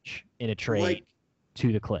Well, George in a trade like,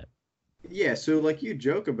 to the Clip. yeah, so like you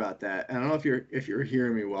joke about that, and I don't know if you're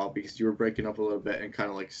hearing me well because you were breaking up a little bit and kind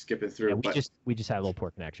of like skipping through. Yeah, but we just had a little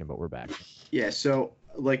poor connection, but we're back. yeah, so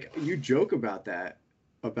like you joke about that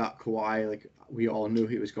about Kawhi, like we all knew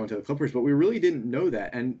he was going to the Clippers, but we really didn't know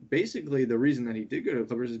that. And basically, the reason that he did go to the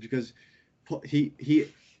Clippers is because he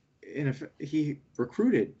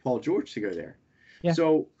recruited Paul George to go there. Yeah.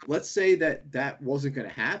 So let's say that wasn't going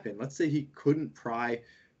to happen. Let's say he couldn't pry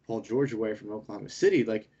Paul George away from Oklahoma City.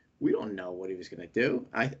 Like, we don't know what he was going to do.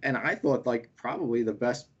 I thought like probably the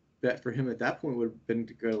best bet for him at that point would have been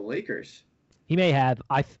to go to the Lakers. He may have.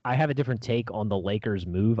 I have a different take on the Lakers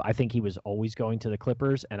move. I think he was always going to the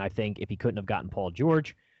Clippers, and I think if he couldn't have gotten Paul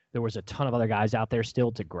George, there was a ton of other guys out there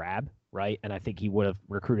still to grab, right? And I think he would have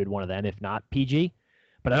recruited one of them, if not PG.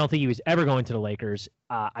 But I don't think he was ever going to the Lakers.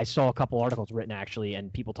 I saw a couple articles written, actually,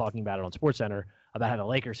 and people talking about it on SportsCenter about how the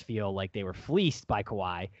Lakers feel like they were fleeced by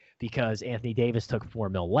Kawhi because Anthony Davis took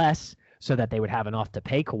 $4 million less so that they would have enough to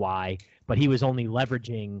pay Kawhi, but he was only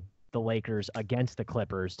leveraging the Lakers against the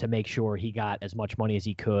Clippers to make sure he got as much money as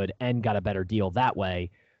he could and got a better deal that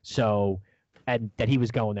way. So, and that he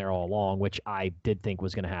was going there all along, which I did think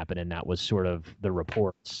was going to happen, and that was sort of the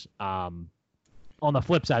reports. On the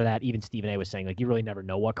flip side of that, even Stephen A was saying, like, you really never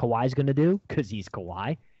know what Kawhi's going to do because he's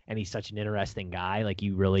Kawhi and he's such an interesting guy. Like,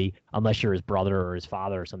 you really, unless you're his brother or his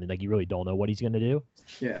father or something, like, you really don't know what he's going to do.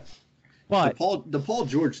 Yeah. But the Paul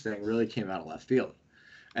George thing really came out of left field,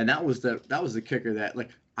 and that was the kicker that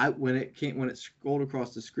like when it scrolled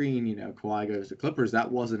across the screen, Kawhi goes to Clippers.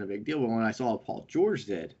 That wasn't a big deal, but when I saw what Paul George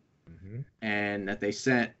did, and that they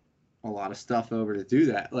sent a lot of stuff over to do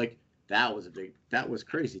that, like that was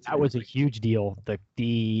crazy. To that me. was a huge deal.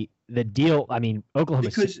 The deal. I mean, Oklahoma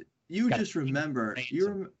because City you got just remember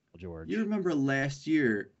Paul George. you remember last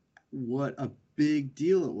year what a big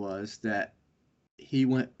deal it was that he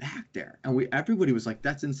went back there, and everybody was like,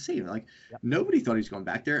 that's insane. Like, nobody thought he was going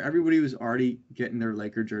back there. Everybody was already getting their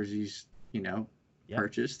Laker jerseys,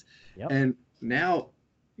 purchased. Yep. And now,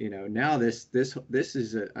 now this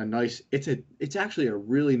is a nice, it's actually a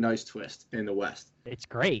really nice twist in the West. It's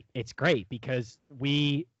great. It's great because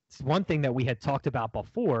it's one thing that we had talked about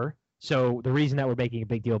before. So the reason that we're making a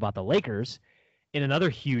big deal about the Lakers, in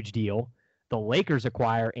another huge deal, the Lakers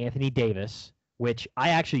acquire Anthony Davis, which I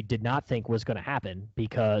actually did not think was going to happen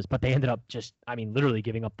but they ended up literally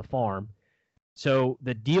giving up the farm. So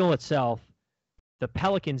the deal itself, the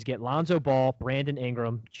Pelicans get Lonzo Ball, Brandon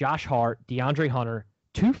Ingram, Josh Hart, DeAndre Hunter,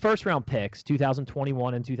 2 first-round picks,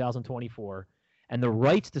 2021 and 2024, and the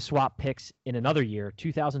rights to swap picks in another year,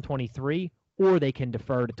 2023, or they can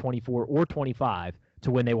defer to 24 or 25 to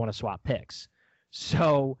when they want to swap picks.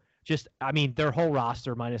 So their whole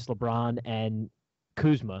roster minus LeBron and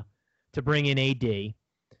Kuzma to bring in AD.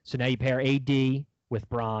 So now you pair AD with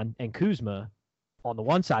Bron and Kuzma on the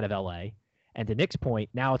one side of LA. And to Nick's point,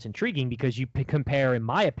 now it's intriguing because you compare, in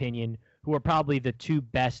my opinion, who are probably the 2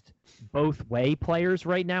 best both-way players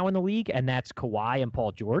right now in the league, and that's Kawhi and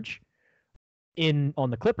Paul George on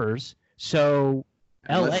the Clippers. So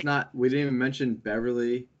we didn't even mention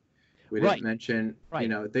Beverly. We didn't mention,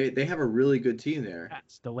 they have a really good team there.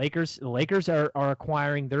 Yes, the Lakers are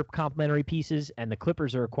acquiring their complementary pieces, and the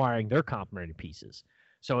Clippers are acquiring their complementary pieces.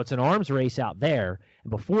 So it's an arms race out there.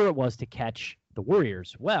 And before it was to catch the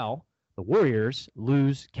Warriors. Well, the Warriors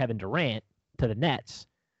lose Kevin Durant to the Nets.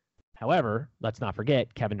 However, let's not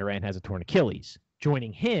forget, Kevin Durant has a torn Achilles.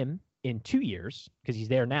 Joining him in 2 years, because he's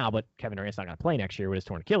there now, but Kevin Durant's not going to play next year with his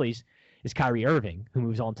torn Achilles, is Kyrie Irving, who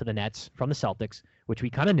moves on to the Nets from the Celtics, which we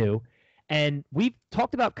kind of knew. And we've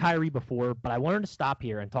talked about Kyrie before, but I wanted to stop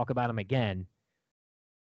here and talk about him again.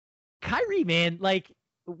 Kyrie, man, like,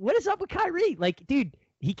 what is up with Kyrie? Like, dude,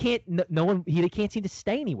 he can't. No one. He can't seem to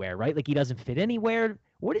stay anywhere, right? Like, he doesn't fit anywhere.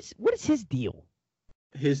 What is his deal?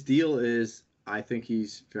 His deal is, I think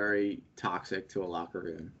he's very toxic to a locker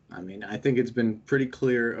room. I mean, I think it's been pretty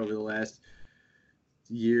clear over the last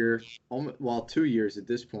year, well, 2 years at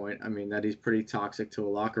this point. I mean, that he's pretty toxic to a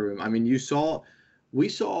locker room. I mean, we saw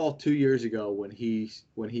 2 years ago when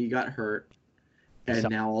he got hurt, and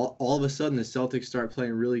now all of a sudden the Celtics start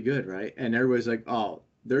playing really good, right? And everybody's like, oh,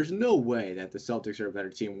 there's no way that the Celtics are a better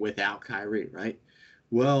team without Kyrie, right?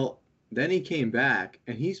 Well, then he came back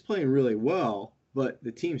and he's playing really well, but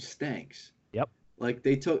the team stinks. Yep. Like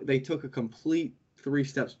they took a complete 3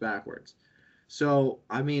 steps backwards. So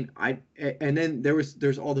I mean, and then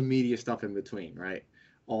there's all the media stuff in between, right?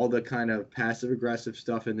 All the kind of passive aggressive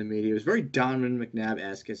stuff in the media. It was very Donovan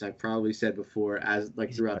McNabb-esque, as I probably said before, as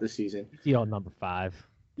like throughout the season. He's on number 5.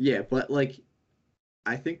 Yeah, but like,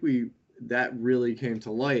 I think that really came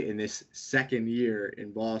to light in this second year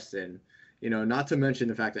in Boston. You know, not to mention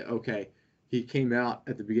the fact that, okay, he came out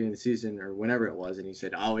at the beginning of the season or whenever it was, and he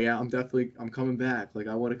said, "Oh yeah, I'm coming back. Like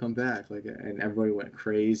I want to come back." Like, and everybody went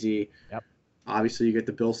crazy. Yep. Obviously, you get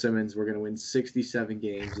the Bill Simmons. We're gonna win 67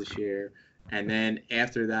 games this year, and then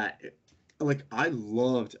after that, like I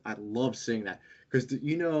loved seeing that because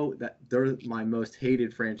you know that they're my most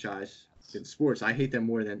hated franchise in sports. I hate them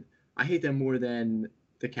more than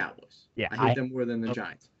the Cowboys. Yeah, I hate them more than the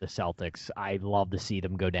Giants. The Celtics. I love to see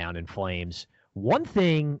them go down in flames. One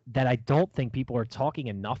thing that I don't think people are talking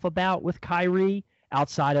enough about with Kyrie,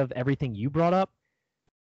 outside of everything you brought up,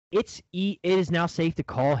 it is now safe to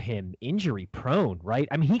call him injury prone, right?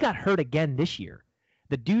 I mean, he got hurt again this year.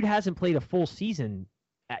 The dude hasn't played a full season.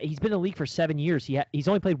 He's been in the league for 7 years. He's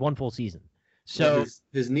only played 1 full season. So well,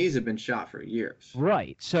 his knees have been shot for years.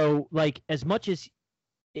 Right. So like as much as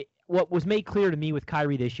what was made clear to me with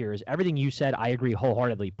Kyrie this year is everything you said. I agree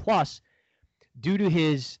wholeheartedly. Plus, due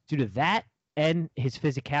to that and his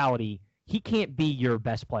physicality, he can't be your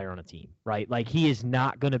best player on a team, right? Like he is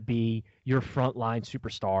not going to be your frontline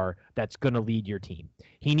superstar that's going to lead your team.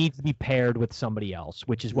 He needs to be paired with somebody else,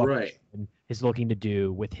 which is what Washington is looking to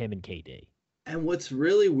do with him and KD. And what's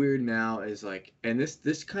really weird now is like, and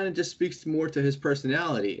this kind of just speaks more to his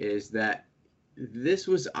personality, is that this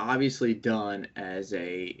was obviously done as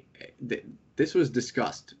this was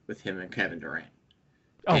discussed with him and Kevin Durant.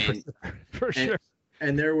 Oh, for sure.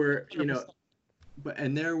 And there were, you know,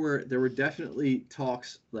 there were definitely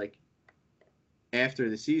talks like after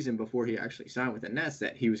the season before he actually signed with the Nets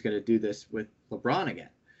that he was going to do this with LeBron again.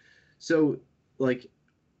 So like,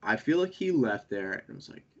 I feel like he left there and was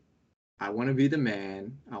like, I want to be the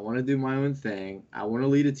man. I want to do my own thing. I want to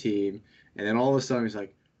lead a team. And then all of a sudden he's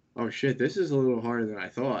like, oh shit, this is a little harder than I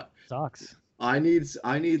thought. Sucks. I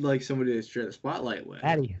need like somebody to share the spotlight with.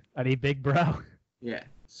 I need big bro. Yeah.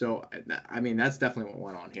 So, I mean, that's definitely what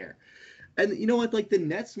went on here. And you know what? Like the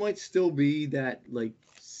Nets might still be that like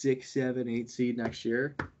 6, 7, 8 seed next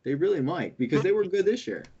year. They really might because they were good this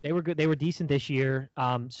year. They were good. They were decent this year.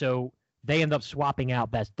 So they end up swapping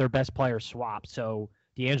out their best player swap. So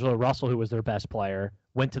D'Angelo Russell, who was their best player,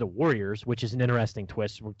 went to the Warriors, which is an interesting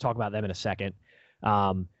twist. We'll talk about them in a second.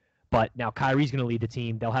 But now Kyrie's going to lead the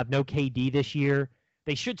team. They'll have no KD this year.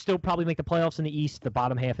 They should still probably make the playoffs in the East. The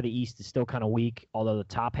bottom half of the East is still kind of weak, although the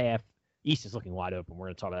top half, East is looking wide open. We're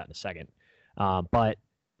going to talk about that in a second. But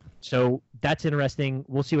so that's interesting.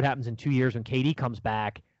 We'll see what happens in 2 years when KD comes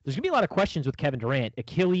back. There's going to be a lot of questions with Kevin Durant.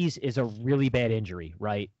 Achilles is a really bad injury,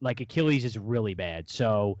 right? Like Achilles is really bad.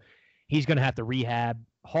 So he's going to have to rehab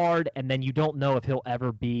hard, and then you don't know if he'll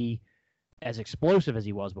ever be as explosive as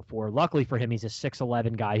he was before. Luckily for him, he's a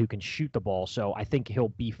 6'11" guy who can shoot the ball, so I think he'll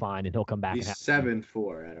be fine and he'll come back. He's and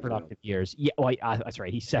 7'4" productive years. Yeah, well, that's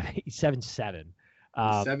right. He's 7'7". He's 7'7",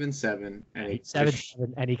 and he's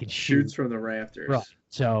 7'7", and he can shoots from the rafters. Right.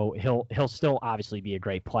 So he'll still obviously be a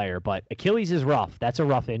great player, but Achilles is rough. That's a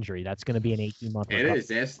rough injury. That's going to be an 18-month. It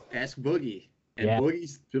is. Ask Boogie, and yeah.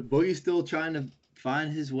 Boogie's still trying to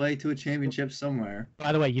find his way to a championship somewhere.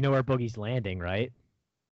 By the way, you know where Boogie's landing, right?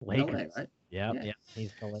 Lakers. LA, right? Yeah.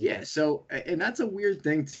 He's the Lakers. Yeah, so, and that's a weird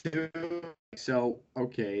thing too. So,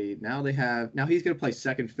 okay, now he's going to play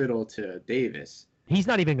second fiddle to Davis. He's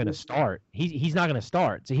not even going to start. He's not going to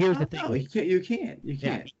start. So here's the thing. No, you can't.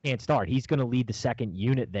 Yeah, he can't start. He's going to lead the second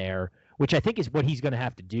unit there, which I think is what he's going to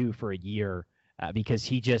have to do for a year because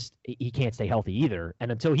he can't stay healthy either.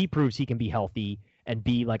 And until he proves he can be healthy and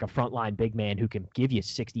be like a frontline big man who can give you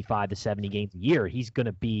 65 to 70 games a year, he's going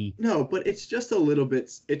to be. No, but it's just a little bit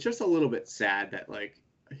sad that like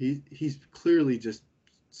he's clearly just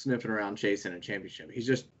sniffing around chasing a championship. He's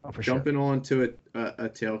just jumping onto a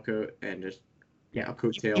tailcoat and just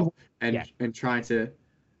coattail and trying to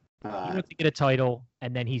He wants to get a title,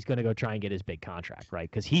 and then he's going to go try and get his big contract, right?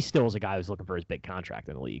 Because he still is a guy who's looking for his big contract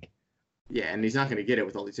in the league. Yeah, and he's not going to get it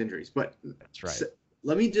with all these injuries. But That's right. So,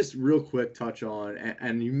 let me just real quick touch on,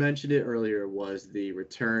 and you mentioned it earlier, was the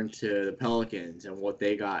return to the Pelicans and what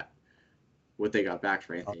they got back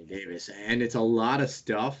for Anthony Davis, and it's a lot of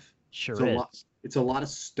stuff. Sure It's a lot of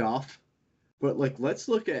stuff, but like let's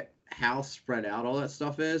look at how spread out all that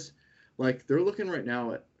stuff is. Like they're looking right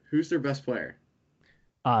now at who's their best player.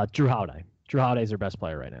 Drew Holiday. Drew Holiday's their best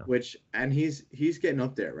player right now. And he's getting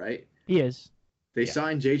up there, right? He is. They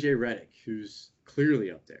signed JJ Redick, who's clearly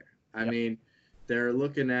up there. I mean, they're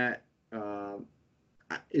looking at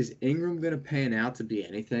is Ingram going to pan out to be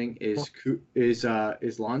anything? Is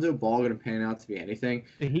Lonzo Ball going to pan out to be anything?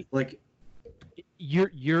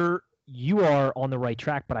 You are on the right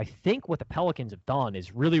track, but I think what the Pelicans have done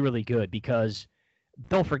is really, really good because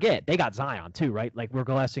don't forget they got Zion too, right? Like we're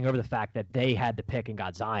glossing over the fact that they had the pick and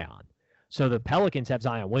got Zion. So the Pelicans have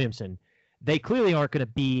Zion Williamson. They clearly aren't going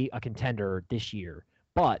to be a contender this year,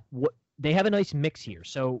 but they have a nice mix here.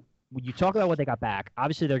 So when you talk about what they got back,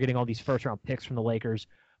 obviously they're getting all these first-round picks from the Lakers,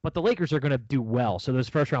 but the Lakers are going to do well, so those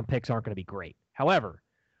first-round picks aren't going to be great. However,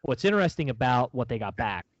 what's interesting about what they got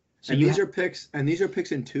back, these are picks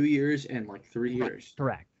in 2 years and like 3 years.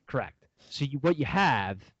 Correct. So what you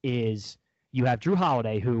have is you have Drew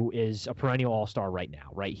Holiday, who is a perennial all-star right now,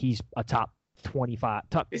 right? He's a top 25.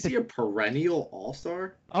 Is he a perennial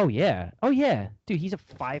all-star? Oh yeah, dude, he's a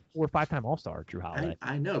 5-time all-star. Drew Holiday.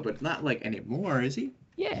 I know, but not like anymore, is he?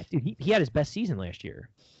 Yeah, dude, he had his best season last year.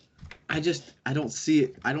 I don't see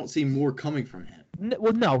it. I don't see more coming from him.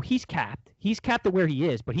 No, he's capped. He's capped at where he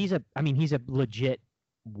is, but he's a legit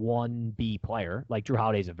 1B player. Like Drew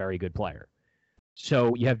Holiday's a very good player.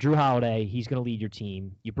 So you have Drew Holiday. He's going to lead your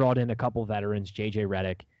team. You brought in a couple veterans, JJ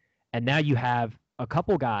Redick, and now you have a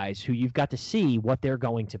couple guys who you've got to see what they're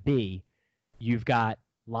going to be. You've got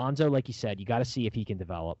Lonzo, like you said, you got to see if he can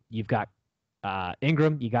develop. You've got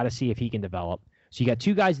Ingram, you got to see if he can develop. So you got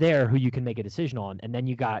two guys there who you can make a decision on, and then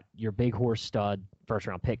you got your big horse stud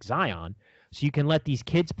first-round pick, Zion. So you can let these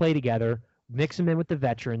kids play together, mix them in with the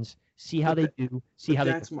veterans, see how they do, see how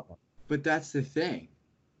they perform. But that's the thing.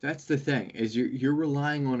 That's the thing, is you're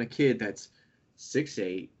relying on a kid that's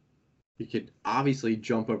 6'8". He could obviously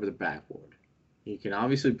jump over the backboard. He can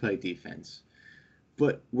obviously play defense.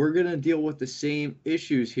 But we're going to deal with the same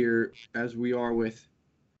issues here as we are with,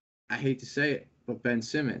 I hate to say it, but Ben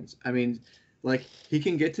Simmons. I mean, like, he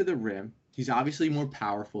can get to the rim. He's obviously more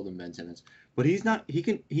powerful than Ben Simmons. But he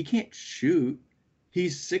can't shoot.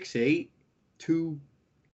 He's 6'8", 2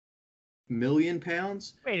 million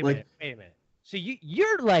pounds. Wait a minute. So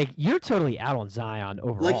you're totally out on Zion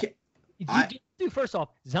overall. Dude, first off,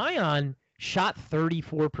 Zion shot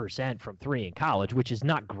 34% from three in college, which is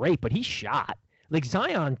not great, but he shot. Like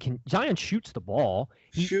Zion shoots the ball.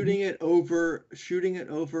 Shooting it over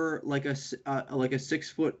like a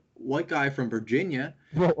 6-foot white guy from Virginia.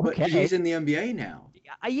 Well, okay. But he's in the NBA now.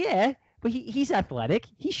 Yeah, but he's athletic.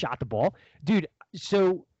 He shot the ball, dude.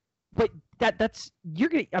 So, but you're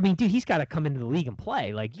gonna. I mean, dude, he's got to come into the league and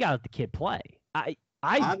play. Like you got to let the kid play.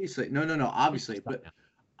 Obviously,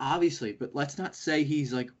 but let's not say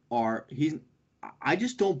he's like I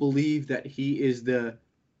just don't believe that he is the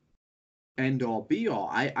end all be all.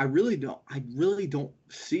 I really don't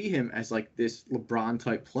see him as like this LeBron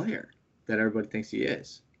type player that everybody thinks he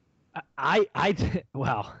is.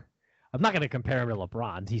 Well, I'm not going to compare him to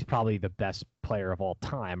LeBron. He's probably the best player of all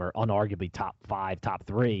time, or unarguably top 5, top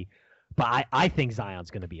 3. But I think Zion's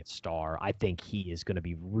going to be a star. I think he is going to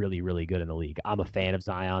be really, really good in the league. I'm a fan of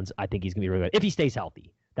Zion's. I think he's going to be really good if he stays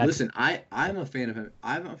healthy. Listen, I'm a fan of him.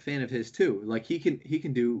 I'm a fan of his too. Like he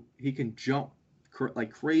can jump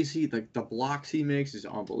like crazy. Like the blocks he makes is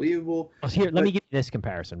unbelievable. Oh, here, let me give you this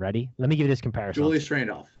comparison. Ready? Let me give you this comparison. Julius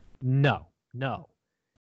Randolph. No.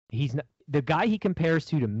 He's not, the guy he compares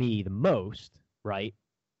to me the most, right?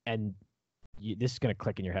 And this is going to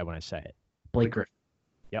click in your head when I say it. Blake Griffin.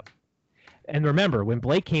 Yep. And remember, when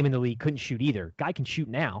Blake came in the league, couldn't shoot either. Guy can shoot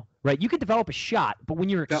now, right? You could develop a shot, but when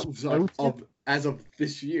you're as of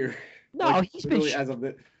this year. No, like, he's been as of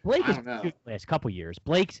the, Blake has been shooting the last couple years.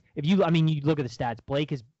 You look at the stats, Blake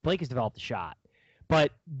has developed a shot.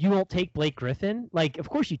 But you won't take Blake Griffin? Like, of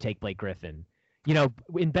course you take Blake Griffin. You know,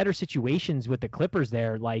 in better situations with the Clippers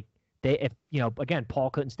there, like again, Paul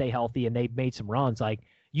couldn't stay healthy and they made some runs, like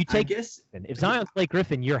you take. I guess if Zion's Blake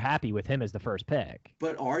Griffin, you're happy with him as the first pick.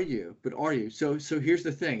 But are you? So here's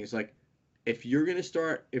the thing: is like, if you have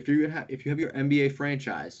your NBA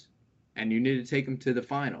franchise, and you need to take him to the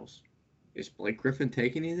finals, is Blake Griffin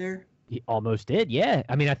taking you there? He almost did, yeah.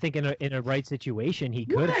 I mean, I think in a right situation he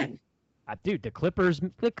could have. Dude, the Clippers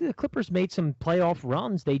made some playoff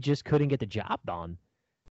runs. They just couldn't get the job done.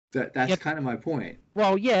 That's Yeah. kind of my point.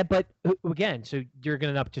 Well, yeah, but again, so you're going to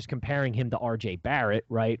end up just comparing him to R.J. Barrett,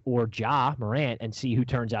 right, or Ja Morant, and see who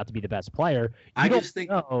turns out to be the best player. You I don't just think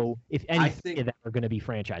know if any think- of them are going to be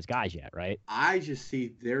franchise guys yet, right? I just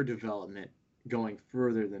see their development going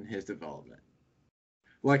further than his development.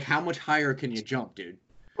 Like, how much higher can you jump, dude?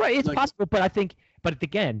 Right, it's Like- possible, but I think,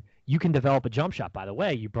 again, you can develop a jump shot. By the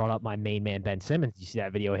way, you brought up my main man Ben Simmons. You see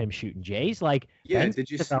that video of him shooting Jays? Like, Yeah, Ben's did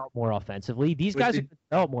you see, develop more offensively? These But guys did- are going to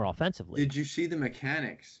develop more offensively. did you see the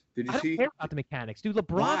mechanics? Did you I don't see care about the mechanics, dude.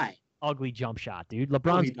 LeBron's why? ugly jump shot, dude. No,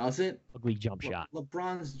 LeBron's he doesn't. ugly jump shot.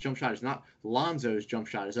 LeBron's jump shot is not. Lonzo's jump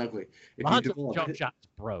shot is ugly. If Lonzo's you develop jump it- shot is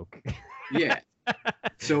broke. yeah.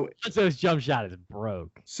 So Lonzo's jump shot is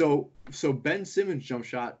broke. so Ben Simmons' jump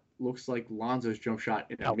shot looks like Lonzo's jump shot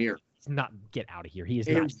in a No, mirror. He's not get out of here. He is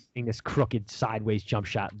It not is- shooting this crooked sideways jump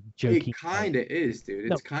shot. Joking. It kind of is, dude.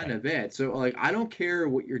 No It's kind of bad. So like, I don't care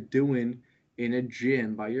what you're doing in a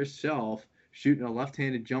gym by yourself, shooting a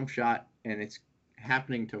left-handed jump shot, and it's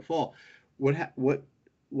happening to fall.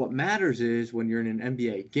 What matters is when you're in an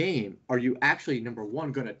NBA game, are you actually, number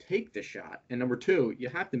one, going to take the shot, and number two, you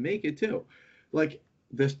have to make it too. Like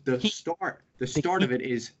the start of it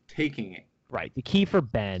is taking it. Right. The key for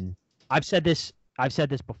Ben, I've said this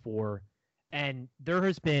before, and there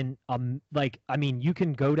has been you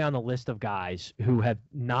can go down the list of guys who have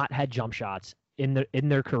not had jump shots in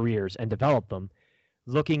their careers and develop them.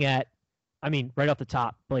 Looking at, right off the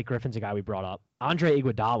top, Blake Griffin's a guy we brought up. Andre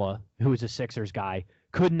Iguodala, who is a Sixers guy,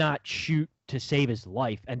 could not shoot to save his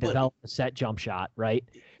life and But- develop a set jump shot, right?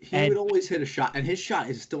 He And- would always hit a shot, and his shot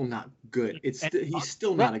is still not good. He's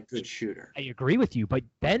still not a good shooter. I agree with you, but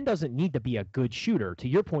Ben doesn't need to be a good shooter. To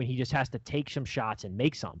your point, he just has to take some shots and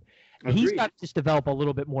make some. He's Agreed. got to just develop a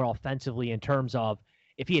little bit more offensively in terms of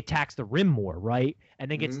if he attacks the rim more, right?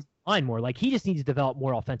 And then gets Mhm. to the line more. Like, he just needs to develop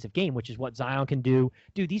more offensive game, which is what Zion can do.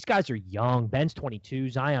 Dude, these guys are young. Ben's 22,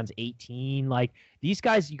 Zion's 18. Like, these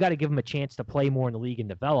guys, you got to give them a chance to play more in the league and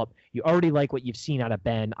develop. You already like what you've seen out of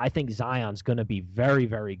Ben. I think Zion's going to be very,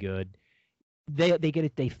 very good. They get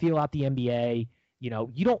it. They feel out the NBA. You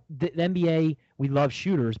know, the NBA, we love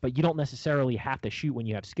shooters, but you don't necessarily have to shoot when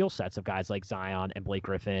you have skill sets of guys like Zion and Blake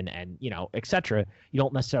Griffin and, et cetera. You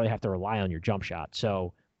don't necessarily have to rely on your jump shot.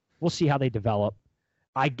 So we'll see how they develop.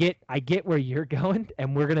 I get where you're going,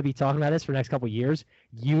 and we're going to be talking about this for the next couple of years.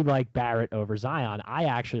 You like Barrett over Zion. I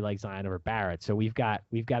actually like Zion over Barrett. So we've got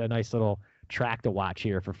a nice little track to watch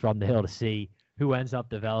here for From the Hill to see who ends up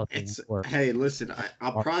developing. Hey, listen,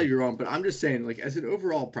 I'll probably be wrong, but I'm just saying, like, as an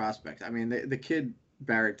overall prospect, the kid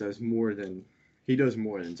Barrett does more than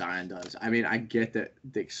Zion does. I get that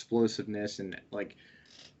the explosiveness and like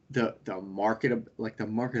the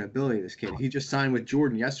marketability of this kid. He just signed with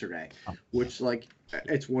Jordan yesterday, which like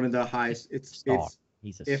it's one of the highest. It's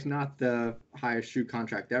if not the highest shoe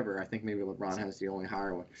contract ever. I think maybe LeBron has the only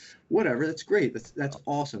higher one. Whatever, that's great. That's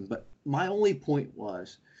awesome. But my only point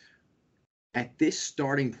was, at this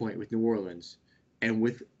starting point with New Orleans, and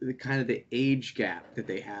with the kind of the age gap that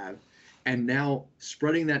they have, and now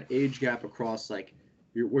spreading that age gap across, like,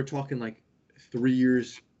 we're talking like 3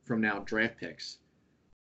 years from now draft picks.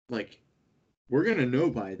 Like, we're gonna know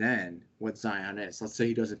by then what Zion is. Let's say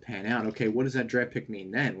he doesn't pan out. Okay, what does that draft pick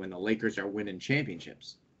mean then when the Lakers are winning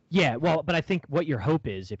championships? Yeah, well, but I think what your hope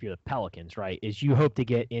is, if you're the Pelicans, right, is you hope to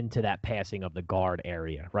get into that passing of the guard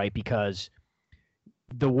area, right? Because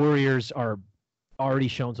the Warriors are already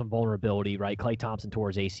shown some vulnerability, right? Klay Thompson tore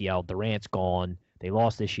his ACL. Durant's gone. They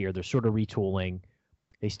lost this year. They're sort of retooling.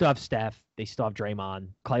 They still have Steph. They still have Draymond.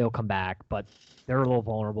 Klay will come back, but they're a little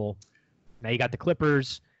vulnerable. Now you got the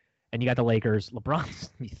Clippers, and you got the Lakers.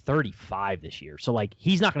 LeBron's 35 this year, so like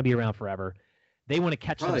he's not going to be around forever. They want to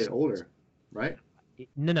catch Probably them. older, right?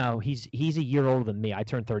 No, he's a year older than me. I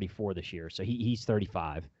turned 34 this year, so he's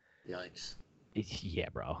 35. Yikes. Yeah,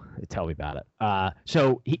 bro. Tell me about it.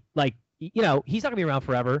 So he's not gonna be around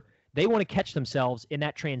forever. They want to catch themselves in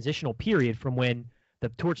that transitional period from when the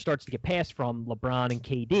torch starts to get passed from LeBron and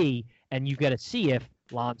KD, and you've got to see if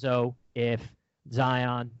Lonzo, if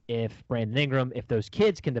Zion, if Brandon Ingram, if those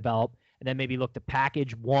kids can develop, and then maybe look to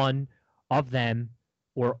package one of them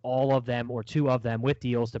or all of them or two of them with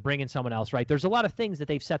deals to bring in someone else, right? There's a lot of things that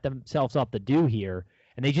they've set themselves up to do here,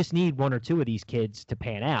 and they just need one or two of these kids to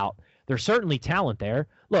pan out. There's certainly talent there.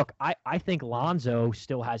 Look, I think Lonzo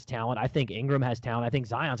still has talent. I think Ingram has talent. I think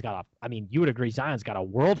Zion's got you would agree Zion's got a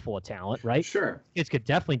world full of talent, right? Sure. Kids could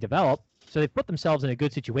definitely develop. So they've put themselves in a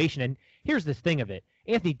good situation. And here's the thing of it.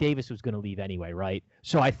 Anthony Davis was going to leave anyway, right?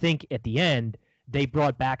 So I think at the end, they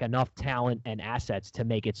brought back enough talent and assets to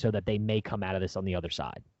make it so that they may come out of this on the other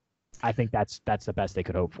side. I think that's the best they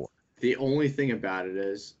could hope for. The only thing about it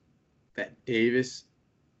is that Davis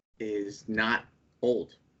is not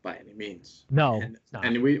old by any means. No, and, it's not.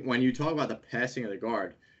 and when you talk about the passing of the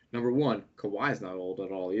guard, number one, Kawhi's not old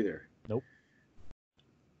at all either. Nope.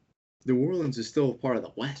 New Orleans is still part of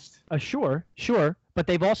the West. Sure, but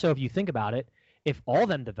they've also, if you think about it, if all of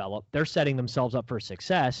them develop, they're setting themselves up for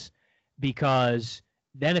success, because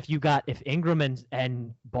then if Ingram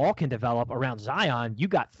and Ball can develop around Zion, you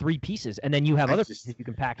got 3 pieces, and then you have other pieces you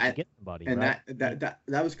can package to get somebody. And right?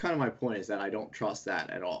 that was kind of my point, is that I don't trust that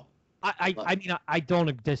at all. I mean, I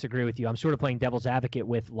don't disagree with you. I'm sort of playing devil's advocate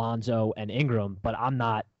with Lonzo and Ingram, but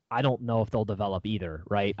I don't know if they'll develop either,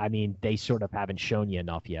 right? I mean, they sort of haven't shown you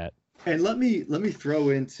enough yet. And let me throw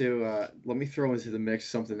into the mix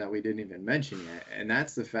something that we didn't even mention yet, and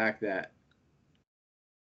that's the fact that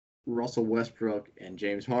Russell Westbrook and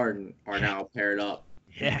James Harden are now paired up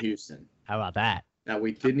in Houston. How about that? That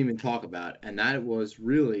we didn't even talk about, and that was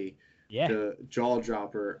really the jaw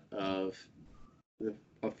dropper of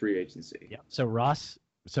free agency. Yeah.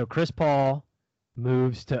 So Chris Paul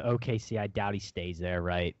moves to OKC. I doubt he stays there,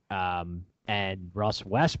 right? And Russ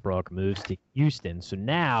Westbrook moves to Houston. So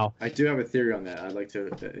now I do have a theory on that. I'd like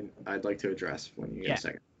to address when you get a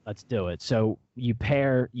second. Let's do it. So you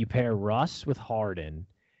pair Russ with Harden,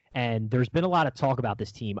 and there's been a lot of talk about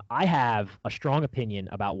this team. I have a strong opinion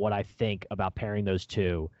about what I think about pairing those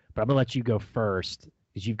two, but I'm gonna let you go first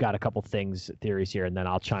because you've got a couple theories here, and then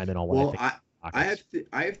I'll chime in on what I think.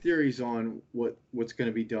 I have theories on what's going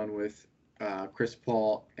to be done with Chris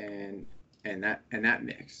Paul and that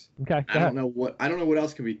mix. Okay. I don't know what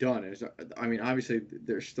else can be done. I mean, obviously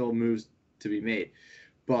there's still moves to be made,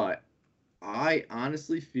 but I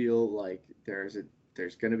honestly feel like there's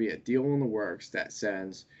going to be a deal in the works that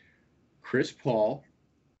sends Chris Paul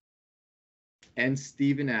and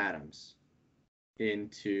Steven Adams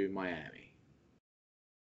into Miami.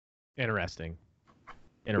 Interesting.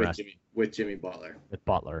 With Jimmy Butler. With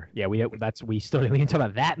Butler. Yeah, we still didn't even talk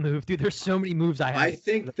about that move, dude. There's so many moves I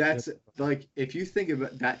think that's like, if you think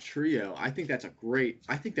about that trio, I think that's a great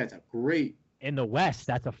in the West,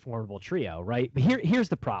 that's a formidable trio, right? But here's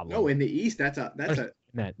the problem. No, in the East, that's a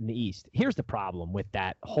in the East. Here's the problem with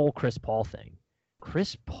that whole Chris Paul thing.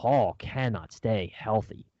 Chris Paul cannot stay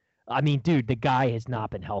healthy. I mean, dude, the guy has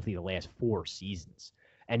not been healthy the last 4 seasons,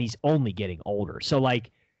 and he's only getting older. So,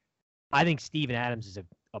 like, I think Steven Adams is a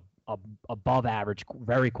above average,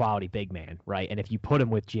 very quality big man, right? And if you put him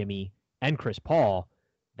with Jimmy and Chris Paul,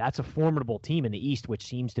 that's a formidable team in the East, which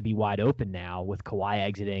seems to be wide open now with Kawhi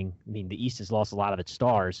exiting. I mean, the East has lost a lot of its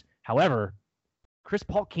stars. However, Chris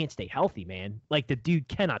Paul can't stay healthy, man. Like, the dude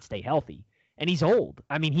cannot stay healthy. And he's old.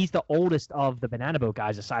 I mean, he's the oldest of the Banana Boat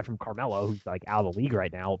guys, aside from Carmelo, who's, like, out of the league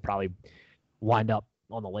right now. Will probably wind up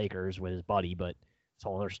on the Lakers with his buddy, but it's a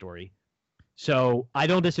whole other story. So I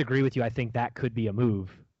don't disagree with you. I think that could be a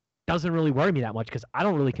move. Doesn't really worry me that much because I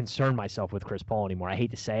don't really concern myself with Chris Paul anymore. I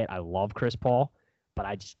hate to say it. I love Chris Paul, but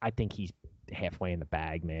I think he's halfway in the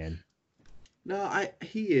bag, man. No,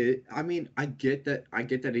 he is. I mean, I get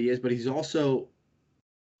that he is, but he's also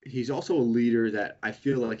a leader that I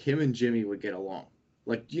feel like him and Jimmy would get along.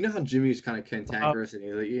 Like, do you know how Jimmy's kind of cantankerous and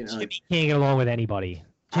Jimmy can't get along with anybody.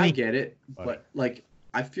 I get it, but like,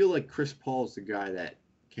 I feel like Chris Paul is the guy that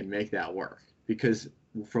can make that work, because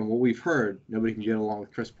from what we've heard, nobody can get along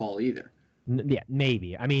with Chris Paul either. Yeah,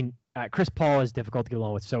 maybe. I mean, Chris Paul is difficult to get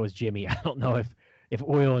along with. So is Jimmy. I don't know if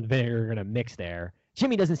oil and vinegar are going to mix there.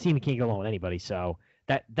 Jimmy doesn't seem to can't get along with anybody. So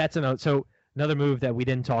that's another. So another move that we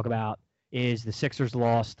didn't talk about is the Sixers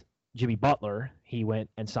lost Jimmy Butler. He went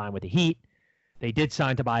and signed with the Heat. They did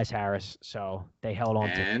sign Tobias Harris, so they held on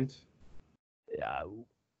and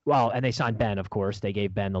they signed Ben, of course. They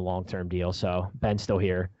gave Ben the long-term deal, so Ben's still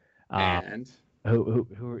here. And who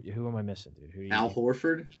am I missing, dude? Al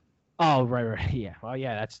Horford. Oh, right. Yeah. Well,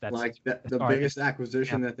 yeah, that's like the biggest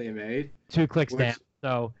acquisition that they made. 2 clicks down.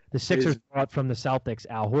 So the Sixers brought from the Celtics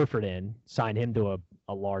Al Horford in, signed him to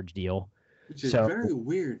a large deal. Which is very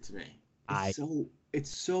weird to me.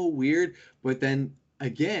 It's so weird. But then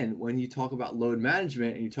again, when you talk about load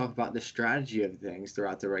management and you talk about the strategy of things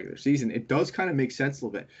throughout the regular season, it does kind of make sense a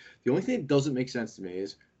little bit. The only thing that doesn't make sense to me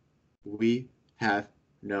is we have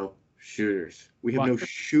no shooters. We have no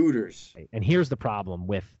shooters. And here's the problem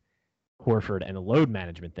with Horford and the load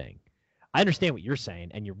management thing. I understand what you're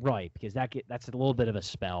saying, and you're right, because that's a little bit of a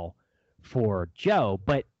spell for Joe.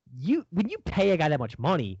 But when you pay a guy that much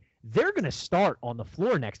money, they're going to start on the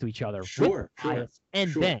floor next to each other. Sure.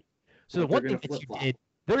 And Ben. So the one thing that you did,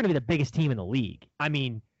 they're going to be the biggest team in the league. I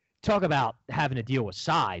mean, talk about having to deal with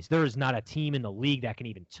size. There is not a team in the league that can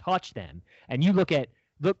even touch them. And you look at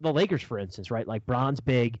the Lakers, for instance, right? Like, Bron's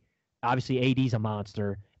big. obviously AD's a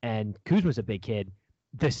monster, and Kuzma's a big kid.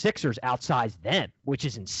 The Sixers outsize them, which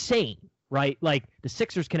is insane, right? Like the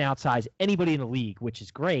Sixers can outsize anybody in the league, which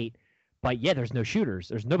is great. But yeah, there's no shooters.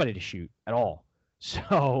 There's nobody to shoot at all.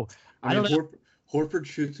 So I I don't mean, know. Horford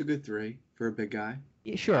shoots a good three for a big guy.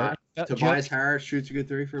 Yeah, sure, Tobias Harris shoots a good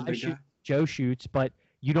three for a big guy. Joe shoots, but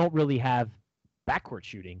you don't really have backcourt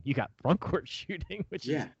shooting. You got frontcourt shooting, which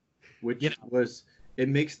Yeah, which you know. was it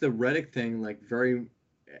makes the Redick thing like very,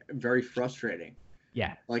 very frustrating.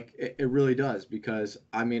 Yeah, Like it really does because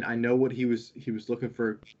I mean I know what he was looking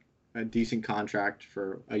for a decent contract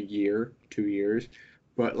for a year, 2 years,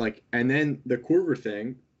 but like and then the Korver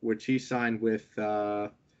thing, which he signed with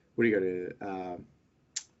what do you go to?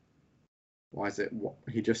 Why is it?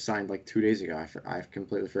 He just signed like 2 days ago. I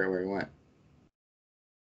completely forgot where he went.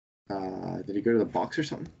 Did he go to the Bucks or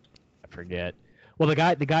something? I forget. Well, the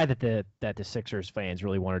guy that the Sixers fans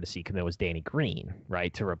really wanted to see come in was Danny Green,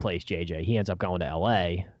 right, to replace JJ. He ends up going to LA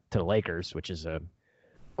to the Lakers, which is a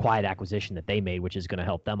quiet acquisition that they made, which is going to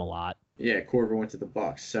help them a lot. Yeah, Korver went to the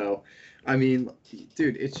Bucks. So, I mean,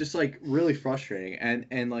 dude, it's just like really frustrating.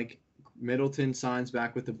 And like Middleton signs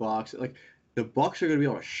back with the Bucks. Like the Bucks are going to be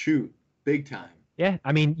able to shoot big time. Yeah,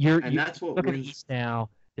 I mean, That's what look at the wins. East now.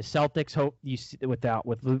 The Celtics hope you see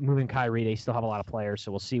with moving Kyrie, they still have a lot of players,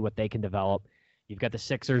 so we'll see what they can develop. You've got the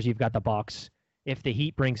Sixers, you've got the Bucks. If the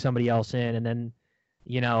Heat bring somebody else in, and then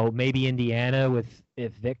maybe Indiana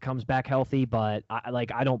if Vic comes back healthy, but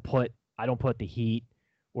I don't put the Heat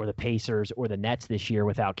or the Pacers or the Nets this year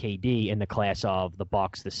without KD in the class of the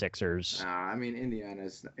Bucks, the Sixers. I mean,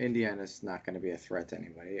 Indiana's not going to be a threat to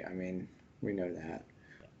anybody. I mean, we know that.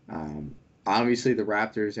 Obviously, the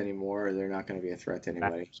Raptors anymore, they're not going to be a threat to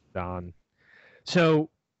anybody. Done. So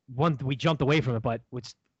we jumped away from it, but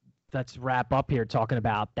let's wrap up here talking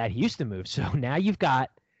about that Houston move. So now you've got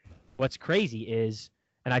what's crazy is,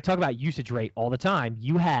 and I talk about usage rate all the time.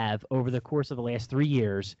 You have over the course of the last 3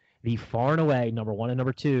 years the far and away number 1 and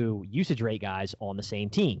number 2 usage rate guys on the same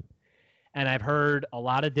team. And I've heard a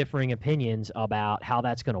lot of differing opinions about how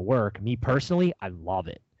that's going to work. Me personally, I love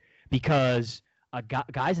it because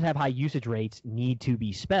guys that have high usage rates need to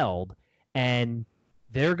be spelled, and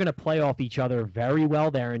they're going to play off each other very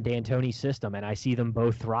well there in D'Antoni's system, and I see them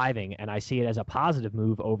both thriving, and I see it as a positive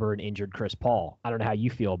move over an injured Chris Paul. I don't know how you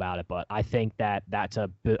feel about it, but I think that's a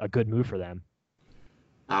good move for them.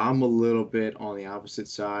 I'm a little bit on the opposite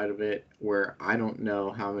side of it, where I don't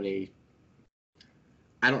know how many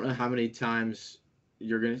times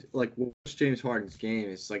you're gonna like watch James Harden's game.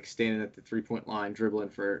 It's like standing at the 3-point line, dribbling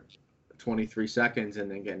for 23 seconds,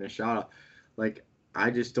 and then getting a shot off. Like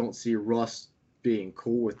I just don't see Russ being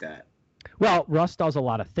cool with that. Well, Russ does a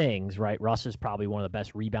lot of things, right? Russ is probably one of the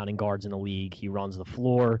best rebounding guards in the league. He runs the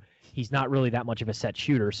floor. He's not really that much of a set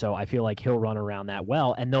shooter, so I feel like he'll run around that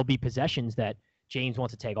well. And there'll be possessions that James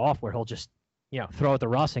wants to take off where he'll just, throw it to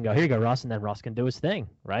Russ and go, here you go, Russ, and then Russ can do his thing,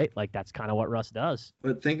 right? Like that's kind of what Russ does.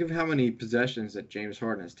 But think of how many possessions that James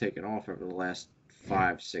Harden has taken off over the last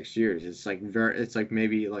 5-6 years. It's like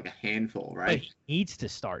maybe like a handful, right? But he needs to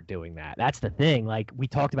start doing that. That's the thing. Like we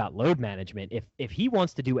talked about load management. If he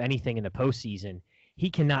wants to do anything in the postseason, he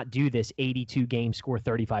cannot do this 82 game score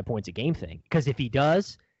 35 points a game thing. Because if he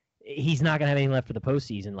does, he's not gonna have anything left for the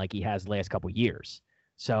postseason like he has the last couple of years.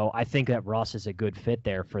 So I think that Russ is a good fit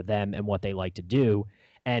there for them and what they like to do.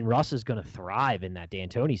 And Russ is going to thrive in that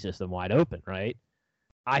D'Antoni system wide open, right?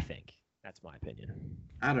 I think. That's my opinion.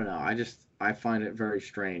 I don't know. I find it very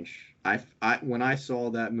strange. When I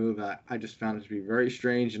saw that move, I just found it to be very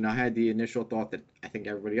strange. And I had the initial thought that I think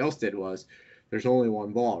everybody else did was there's only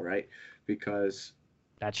one ball, right? Because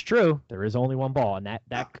that's true. There is only one ball. And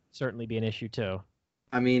that could certainly be an issue too.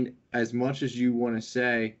 I mean, as much as you want to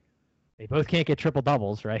say, they both can't get triple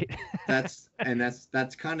doubles, right? that's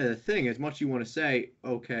kind of the thing. As much as you want to say,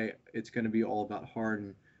 okay, it's going to be all about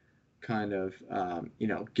Harden, kind of,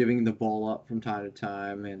 giving the ball up from time to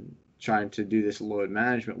time and trying to do this load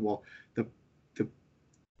management. Well,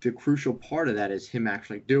 the crucial part of that is him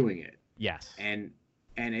actually doing it. Yes. And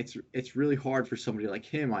it's really hard for somebody like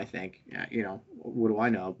him, I think. What do I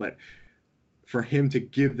know? But for him to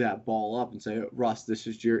give that ball up and say, Russ, this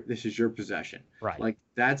is your possession. Right. Like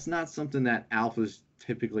that's not something that alphas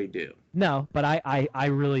typically do. No, but I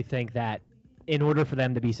really think that in order for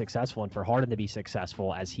them to be successful and for Harden to be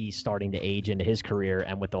successful as he's starting to age into his career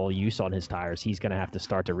and with all use on his tires, he's going to have to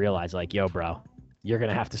start to realize like, yo, bro, you're going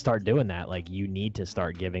to have to start doing that. Like you need to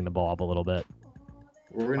start giving the ball up a little bit.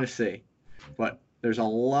 We're going to see. But there's a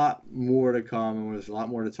lot more to come and there's a lot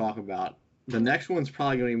more to talk about. The next one's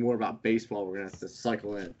probably going to be more about baseball. We're going to have to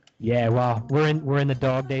cycle in. Yeah, well, we're in the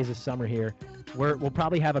dog days of summer here. We'll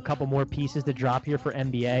probably have a couple more pieces to drop here for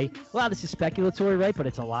NBA. A lot of this is speculatory, right? But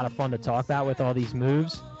it's a lot of fun to talk about with all these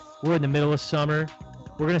moves. We're in the middle of summer.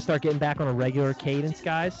 We're gonna start getting back on a regular cadence,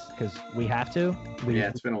 guys, because we have to. Yeah,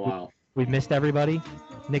 it's been a while. We've missed everybody.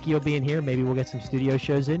 Nikki will be in here. Maybe we'll get some studio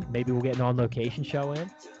shows in. Maybe we'll get an on-location show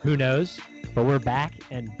in. Who knows? But we're back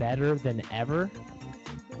and better than ever.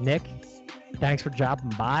 Nick, thanks for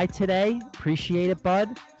dropping by today. Appreciate it,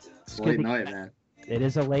 bud. It's late night, man. It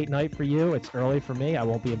is a late night for you. It's early for me. I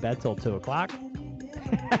won't be in bed till 2 o'clock.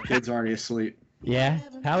 Kid's already asleep. Yeah.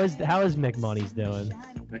 How is Mick Money's doing?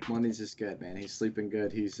 Mick Money's just good, man. He's sleeping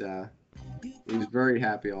good. He's very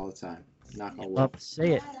happy all the time. Knock on wood. Love to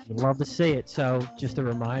see it. Love to see it. So just a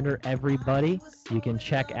reminder, everybody, you can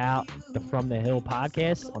check out the From the Hill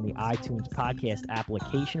podcast on the iTunes podcast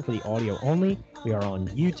application for the audio only. We are on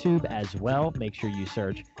YouTube as well. Make sure you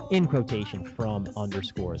search in quotation from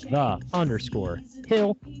underscores the underscore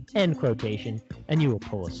hill end quotation, and you will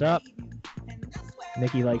pull us up.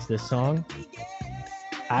 Nikki likes this song.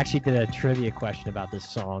 I actually did a trivia question about this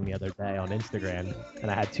song the other day on Instagram, and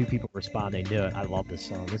I had 2 people respond. They knew it. I love this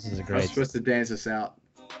song. This is a I was great supposed to dance us out.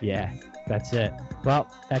 Yeah, that's it. Well,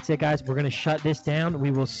 that's it, guys. We're going to shut this down.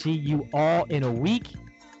 We will see you all in a week.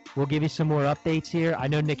 We'll give you some more updates here. I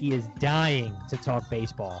know Nikki is dying to talk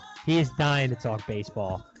baseball. He is dying to talk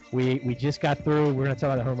baseball. We just got through. We're going to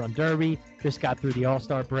talk about the Home Run Derby. Just got through the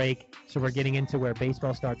All-Star break. So we're getting into where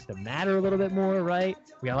baseball starts to matter a little bit more, right?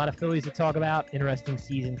 We got a lot of Phillies to talk about. Interesting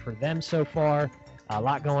season for them so far. A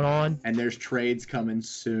lot going on. And there's trades coming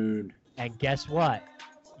soon. And guess what?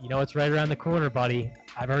 You know it's right around the corner, buddy.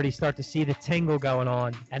 I've already started to see the tingle going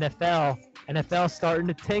on. NFL starting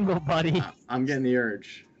to tingle, buddy. I'm getting the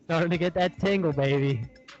urge. Starting to get that tingle, baby.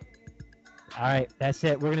 All right, that's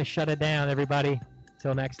it. We're going to shut it down, everybody.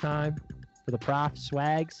 Till next time, for the Prof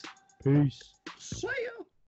Swags, peace. See ya.